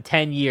 5 to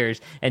 10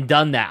 years and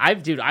done that.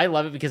 I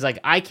love it because like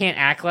I can't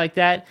act like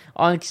that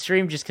on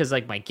stream just because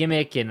like my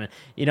gimmick and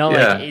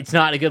like it's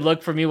not a good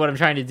look for me what I'm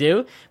trying to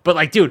do. But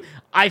like, dude,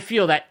 I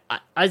feel that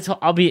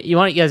I'll be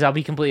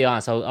completely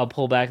honest. I'll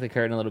pull back the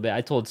curtain a little bit.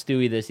 I told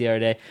Stewie this the other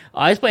day.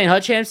 I was playing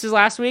Hut Champs this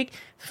last week,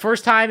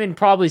 first time in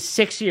probably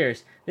 6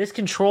 years. This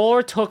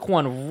controller took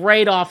one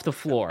right off the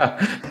floor. I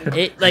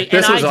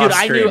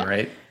knew,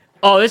 right?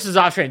 Oh, this was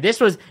off stream.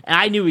 And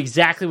I knew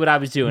exactly what I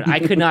was doing. I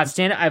could not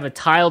stand it. I have a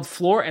tiled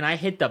floor, and I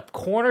hit the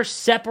corner,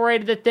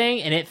 separated the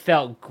thing, and it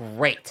felt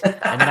great.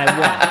 And then I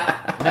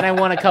won. And then I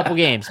won a couple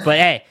games. But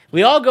hey,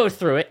 we all go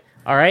through it.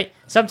 All right.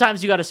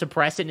 Sometimes you got to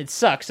suppress it, and it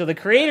sucks. So the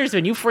creators,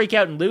 when you freak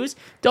out and lose,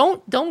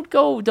 don't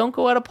go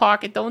out of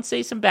pocket. Don't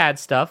say some bad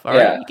stuff. All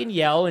right. You can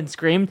yell and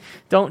scream.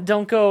 Don't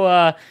go.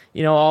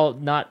 All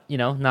not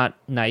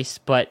nice.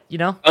 But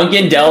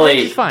Duncan Deli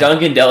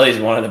is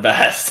one of the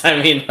best.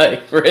 I mean,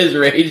 like for his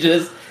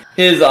rages,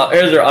 his are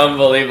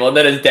unbelievable. And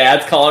then his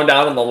dad's calling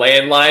down on the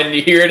landline, and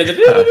you hear it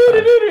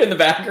in the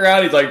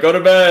background. He's like, "Go to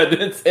bed."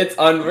 It's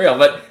unreal.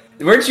 But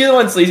weren't you the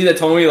one, Sleazy, that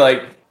told me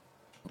like?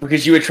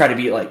 Because you would try to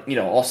be like,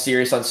 all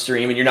serious on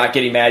stream and you're not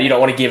getting mad. You don't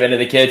want to give in to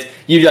the kids.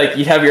 You'd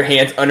have your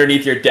hands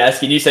underneath your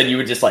desk and you said you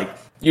would just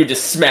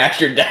smash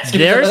your desk.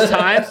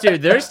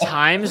 There's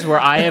times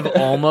where I have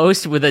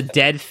almost with a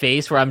dead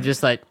face where I'm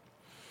just like,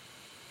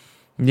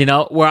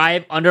 where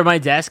I under my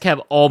desk have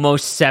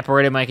almost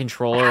separated my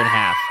controller in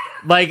half.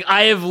 Like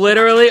I have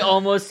literally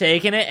almost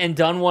taken it and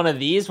done one of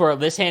these where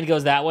this hand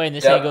goes that way and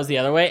this hand goes the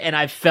other way. And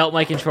I felt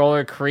my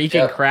controller creak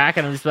and crack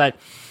and I'm just like,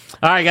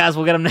 all right, guys,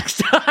 we'll get them next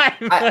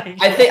time.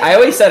 I think I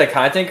always said a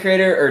content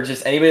creator or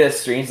just anybody that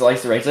streams that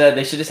likes to rage that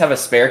they should just have a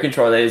spare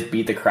controller they just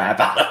beat the crap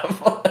out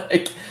of,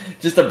 like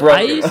just a broken.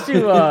 I used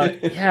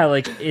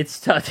to, it's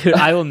tough, dude.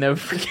 I will never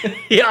forget.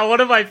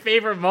 One of my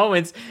favorite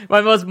moments,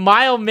 my most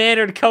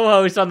mild-mannered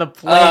co-host on the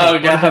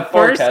planet. Oh god,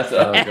 first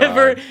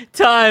ever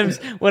times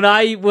when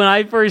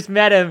I first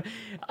met him.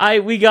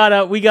 We got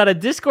a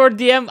Discord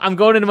DM. I'm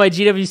going into my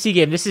GWC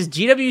game. This is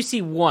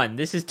GWC 1.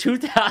 This is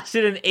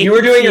 2018. You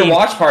were doing your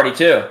watch party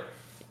too.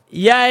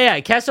 Yeah.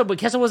 Kessel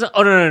wasn't.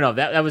 Oh no.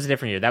 That was a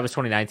different year. That was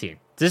 2019.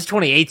 This is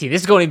 2018.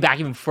 This is going back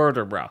even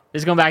further, bro.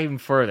 This is going back even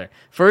further.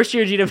 First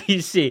year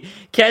GWC.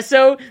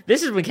 Kesso,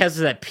 this is when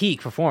Kesso's at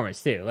peak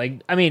performance, too.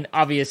 Like, I mean,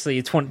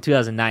 obviously,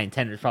 2009,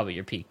 10 was probably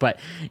your peak, but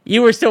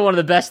you were still one of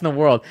the best in the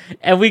world.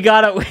 And we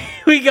got a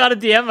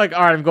DM, like,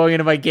 all right, I'm going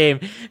into my game.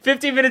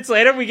 15 minutes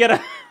later, we get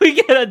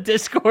a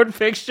Discord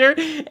picture,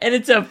 and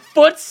it's a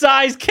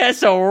foot-sized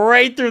Kesso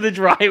right through the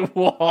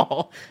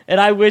drywall. And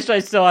I wish I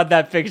still had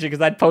that picture, because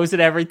I'd post it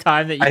every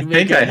time that you I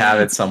think I have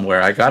it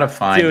somewhere. I gotta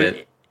find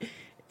it.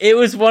 It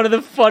was one of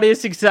the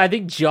funniest things. I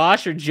think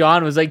Josh or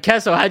John was like,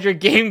 Kesso, how'd your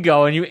game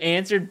go? And you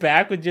answered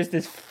back with just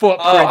this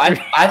footprint.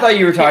 Oh, I thought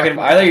you were talking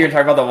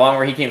about the one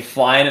where he came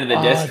flying into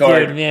the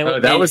Discord. Dude,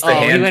 man. That was the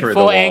hand he went through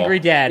full the wall. Angry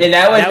Dad. And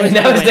that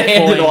was the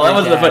hand through the wall. That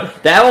was the fun.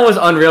 That one was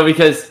unreal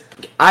because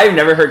I've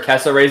never heard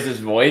Kesso raise his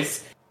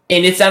voice.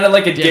 And it sounded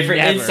like a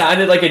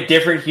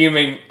different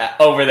human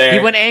over there. He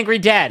went Angry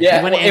Dad.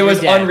 Yeah, it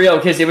was unreal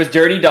because it was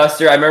Dirty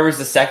Duster. I remember it was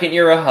the second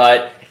year of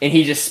Hut, and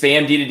he just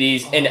spammed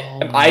D2Ds, and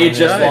I had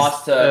just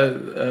lost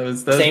to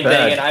same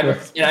thing. And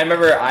I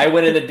remember I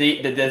went in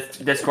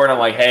the Discord, and I'm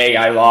like, hey,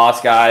 I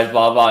lost, guys,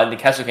 blah, blah. And the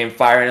Kesso came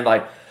firing, and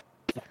like,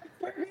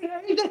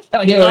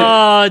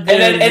 and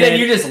then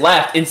you just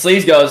left, and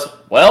Sleeves goes,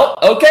 well,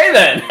 okay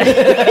then.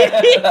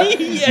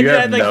 You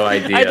have no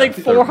idea. I had like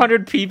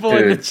 400 people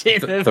in the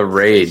chat. The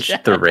rage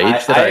that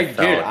I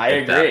felt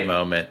at that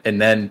moment.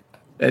 And then,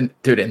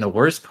 dude, and the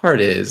worst part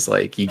is,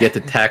 like, you get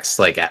the text,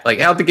 like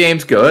how'd the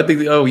game's go?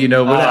 Oh, you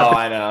know, what happened?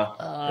 I know.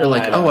 They're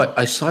like,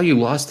 I saw you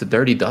lost to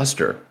Dirty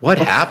Duster. What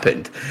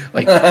happened?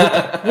 Like,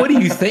 what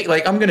do you think?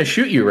 Like, I'm gonna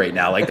shoot you right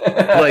now. Like,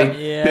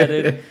 yeah,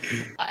 dude.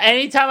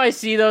 Anytime I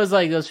see those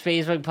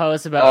Facebook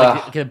posts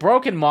about like the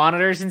broken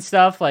monitors and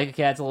stuff, like,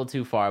 okay, that's a little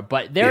too far.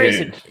 But there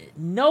is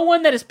no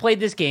one that has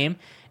played this game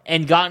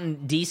and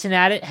gotten decent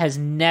at it has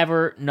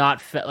never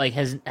not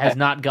has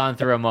not gone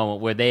through a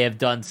moment where they have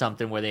done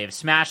something, where they have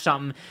smashed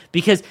something,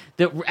 because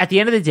at the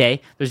end of the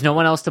day, there's no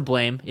one else to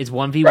blame. It's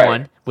 1v1,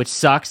 right, which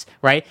sucks,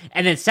 right?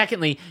 And then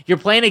secondly, you're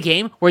playing a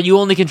game where you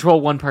only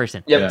control one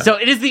person. Yep. Yeah. So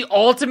it is the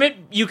ultimate,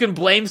 you can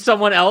blame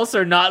someone else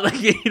or not,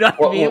 like, you know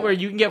what I mean? Where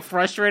you can get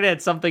frustrated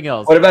at something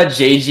else. What about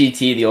JGT,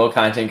 the old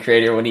content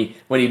creator, when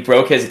he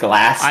broke his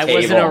glass table? I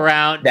wasn't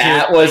around.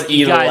 That was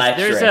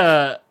electric.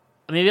 Guys,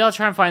 maybe I'll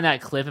try and find that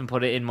clip and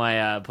put it in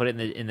my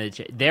in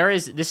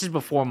the. This is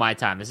before my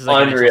time. This is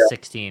like NHL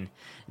 16.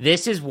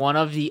 This is one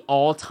of the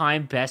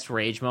all-time best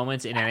rage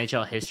moments in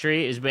NHL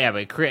history. Is a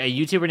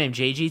YouTuber named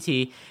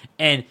JGT,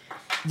 and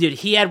dude,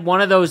 he had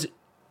one of those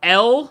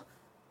L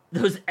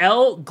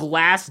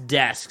glass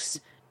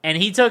desks. And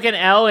he took an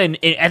L, and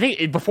I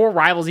think before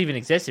Rivals even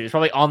existed, it was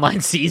probably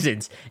online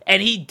seasons.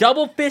 And he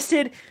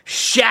double-fisted,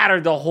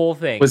 shattered the whole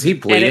thing. Was he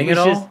bleeding at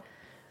all?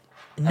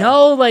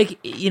 No, like,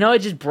 you know, it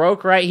just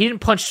broke, right? He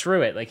didn't punch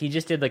through it. Like, he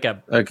just did like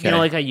a, you know,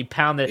 like how you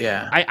pound it.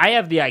 Yeah. I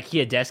have the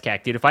IKEA desk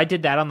hack, dude. If I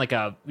did that on like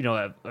a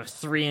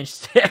 3-inch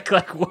stick,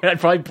 like, I'd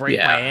probably break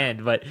my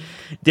hand. But,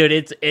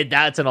 dude,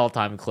 that's an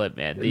all-time clip,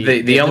 man.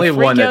 The only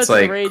one that's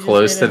like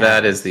close to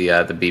that is the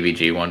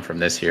BBG one from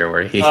this year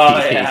where he.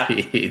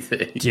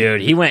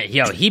 Dude,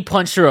 he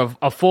punched through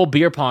a full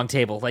beer pong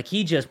table. Like,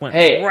 he just went.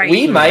 Hey, right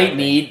we might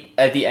need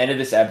at the end of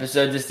this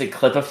episode just to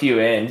clip a few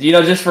in, you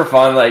know, just for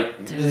fun,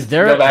 like, dude,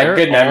 go back,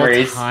 good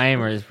memories.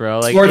 Timers, bro.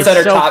 Like, Sports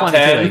Center so top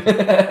 10.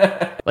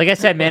 Like I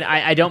said, man,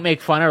 I don't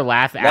make fun or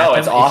laugh at No, them.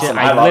 it's awesome.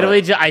 I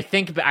literally I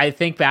think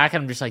back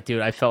and I'm just like,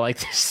 dude, I felt like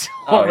this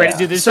ready to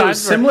do this. So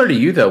similar to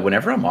you though,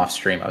 whenever I'm off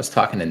stream, I was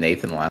talking to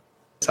Nathan last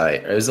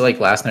night. It was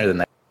like last night or the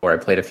night before I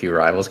played a few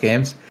Rivals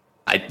games.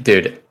 I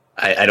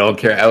don't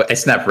care. I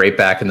snap right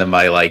back into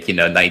my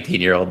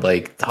 19-year-old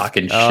like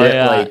talking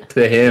shit like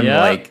to him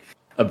like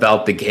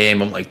about the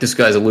game. I'm like, this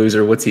guy's a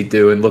loser. What's he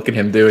doing? Look at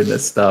him doing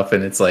this stuff.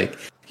 And it's like,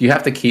 you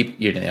have to keep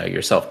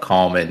yourself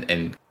calm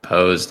and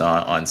posed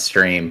on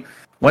stream.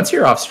 Once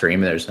you're off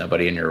stream and there's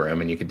nobody in your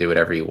room and you can do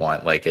whatever you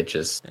want, like it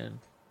just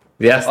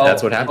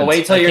that's what happens. Well,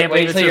 wait till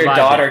your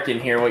daughter can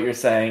hear what you're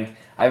saying.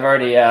 I've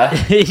already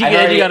you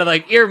gotta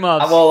like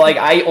earmuffs. Well, like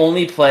I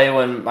only play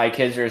when my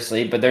kids are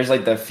asleep, but there's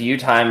like the few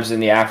times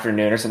in the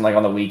afternoon or something, like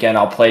on the weekend,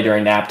 I'll play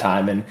during nap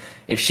time, and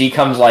if she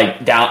comes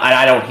like down and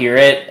I don't hear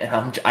it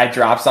and I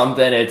drop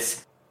something,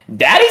 it's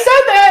Daddy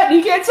said that,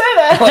 you can't say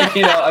that. Like,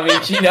 you know, I mean,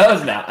 she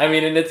knows now. I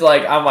mean, and it's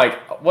like, I'm like,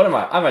 what am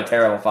I? I'm a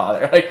terrible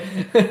father. Like,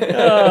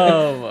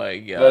 oh my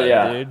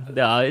god, dude.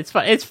 No, it's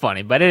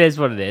funny, but it is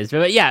what it is.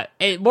 But yeah,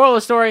 moral of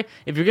the story: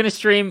 if you're gonna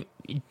stream,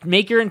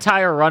 make your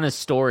entire run a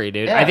story,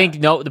 dude. Yeah. I think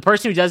the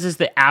person who does this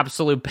the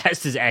absolute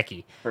best is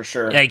Eki. For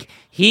sure. Like,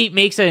 he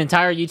makes an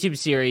entire YouTube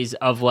series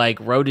of like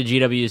Road to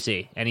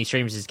GWC, and he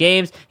streams his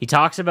games. He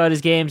talks about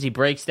his games. He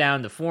breaks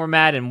down the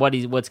format and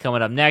what's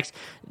coming up next.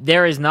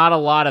 There is not a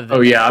lot of them.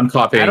 Oh yeah, I'm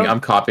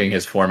copying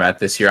his format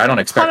this year. I don't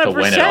expect to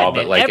win at all,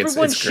 but like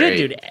everyone it's should, great.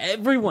 Dude.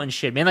 Everyone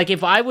should, man. Like,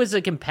 if I was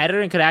a competitor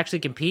and could actually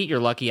compete, you're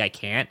lucky I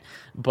can't.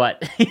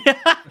 But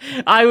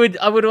I would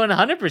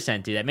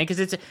 100% do that, man. Because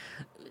it's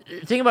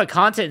the thing about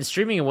content and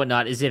streaming and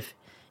whatnot is if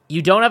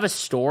you don't have a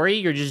story,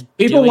 you're just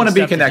people want to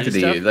be connected to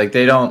you. Like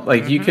they don't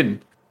like you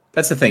could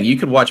That's the thing. You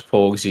could watch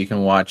Pogues. You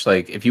can watch,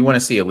 like, if you want to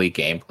see elite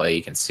gameplay,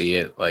 you can see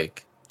it.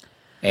 Like,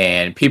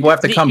 and people have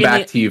to come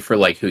back to you for,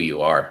 like, who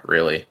you are,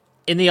 really.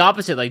 In the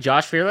opposite, like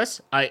Josh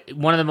Fearless,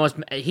 when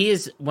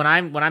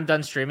I'm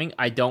done streaming,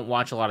 I don't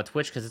watch a lot of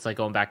Twitch because it's like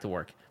going back to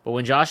work. But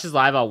when Josh is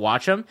live, I'll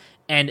watch him,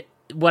 and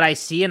what I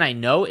see and I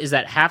know is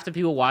that half the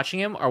people watching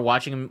him are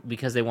watching him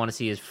because they want to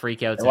see his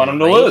freakouts. They want him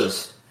to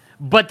lose.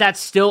 But that's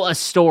still a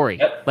story.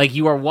 Yep. Like,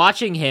 you are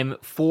watching him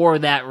for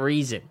that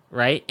reason,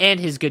 right? And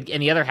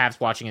the other half's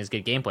watching his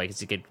good gameplay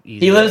because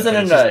he lives in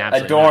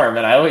a dorm,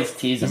 and I always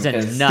tease him.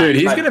 Dude,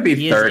 he's gonna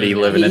be 30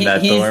 living in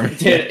that dorm.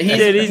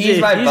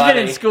 He's been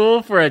in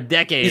school for a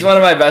decade. He's one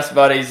of my best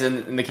buddies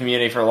in the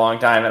community for a long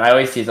time, and I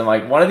always tease him,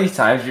 like, one of these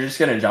times you're just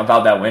gonna jump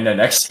out that window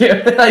next to you,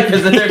 like,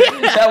 because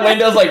that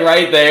window's like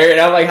right there,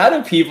 and I'm like, how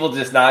do people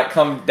just not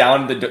come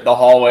down the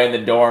hallway in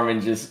the dorm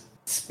and just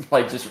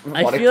I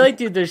feel like,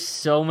 dude, there's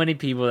so many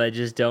people that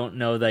just don't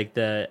know, like,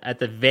 at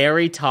the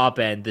very top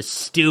end, the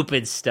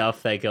stupid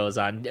stuff that goes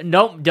on.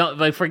 Don't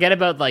like, forget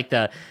about, like,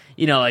 the,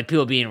 you know, like,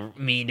 people being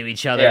mean to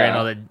each other and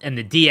all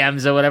the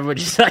DMs or whatever, but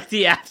just like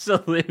the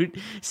absolute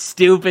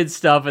stupid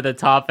stuff at the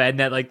top end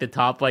that, like, the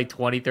top, like,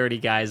 20, 30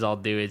 guys all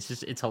do.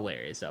 It's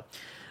hilarious. So,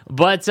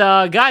 but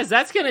guys,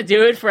 that's gonna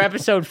do it for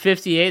episode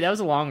 58. That was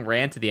a long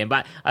rant at the end,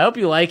 but I hope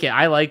you like it.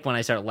 I like when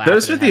I start laughing.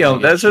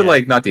 Those are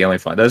like not the only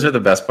fun. Those are the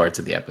best parts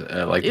of the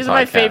episode. Like, these are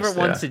my favorite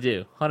ones to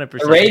do. 100%.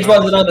 The rage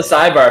wasn't on the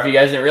sidebar. If you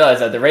guys didn't realize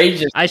that, the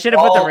rage is. I should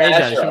have put the rage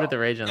on. I should have put the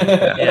rage on.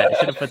 Yeah, I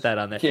should have put that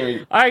on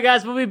there. All right,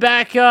 guys, we'll be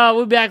back.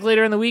 We'll be back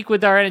later in the week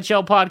with our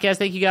NHL podcast.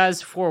 Thank you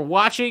guys for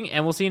watching,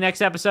 and we'll see you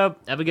next episode.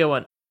 Have a good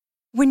one.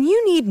 When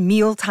you need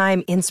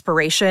mealtime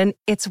inspiration,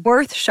 it's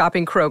worth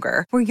shopping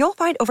Kroger, where you'll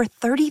find over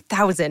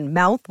 30,000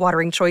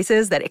 mouth-watering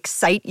choices that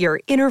excite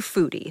your inner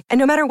foodie. And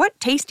no matter what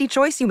tasty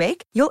choice you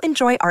make, you'll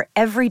enjoy our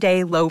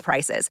everyday low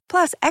prices,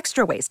 plus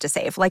extra ways to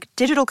save, like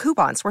digital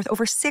coupons worth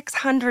over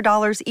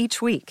 $600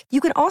 each week. You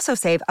can also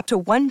save up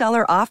to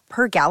 $1 off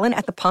per gallon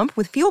at the pump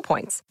with fuel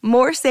points.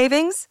 More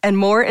savings and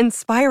more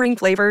inspiring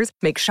flavors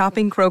make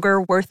shopping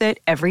Kroger worth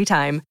it every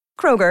time.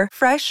 Kroger,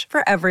 fresh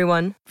for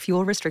everyone.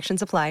 Fuel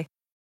restrictions apply.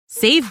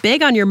 Save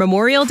big on your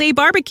Memorial Day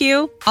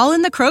barbecue, all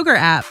in the Kroger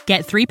app.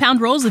 Get 3-pound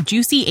rolls of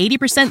juicy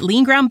 80%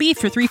 lean ground beef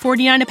for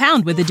 $3.49 a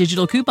pound with a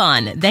digital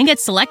coupon. Then get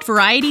select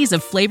varieties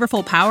of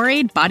flavorful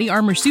Powerade, Body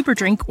Armor Super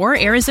Drink, or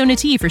Arizona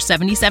tea for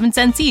 77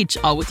 cents each,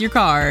 all with your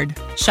card.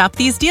 Shop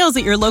these deals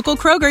at your local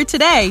Kroger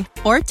today,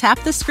 or tap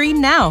the screen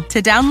now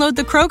to download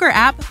the Kroger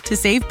app to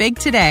save big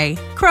today.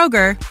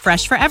 Kroger,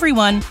 fresh for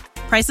everyone.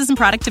 Prices and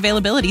product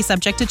availability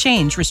subject to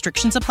change.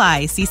 Restrictions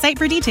apply. See site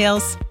for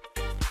details.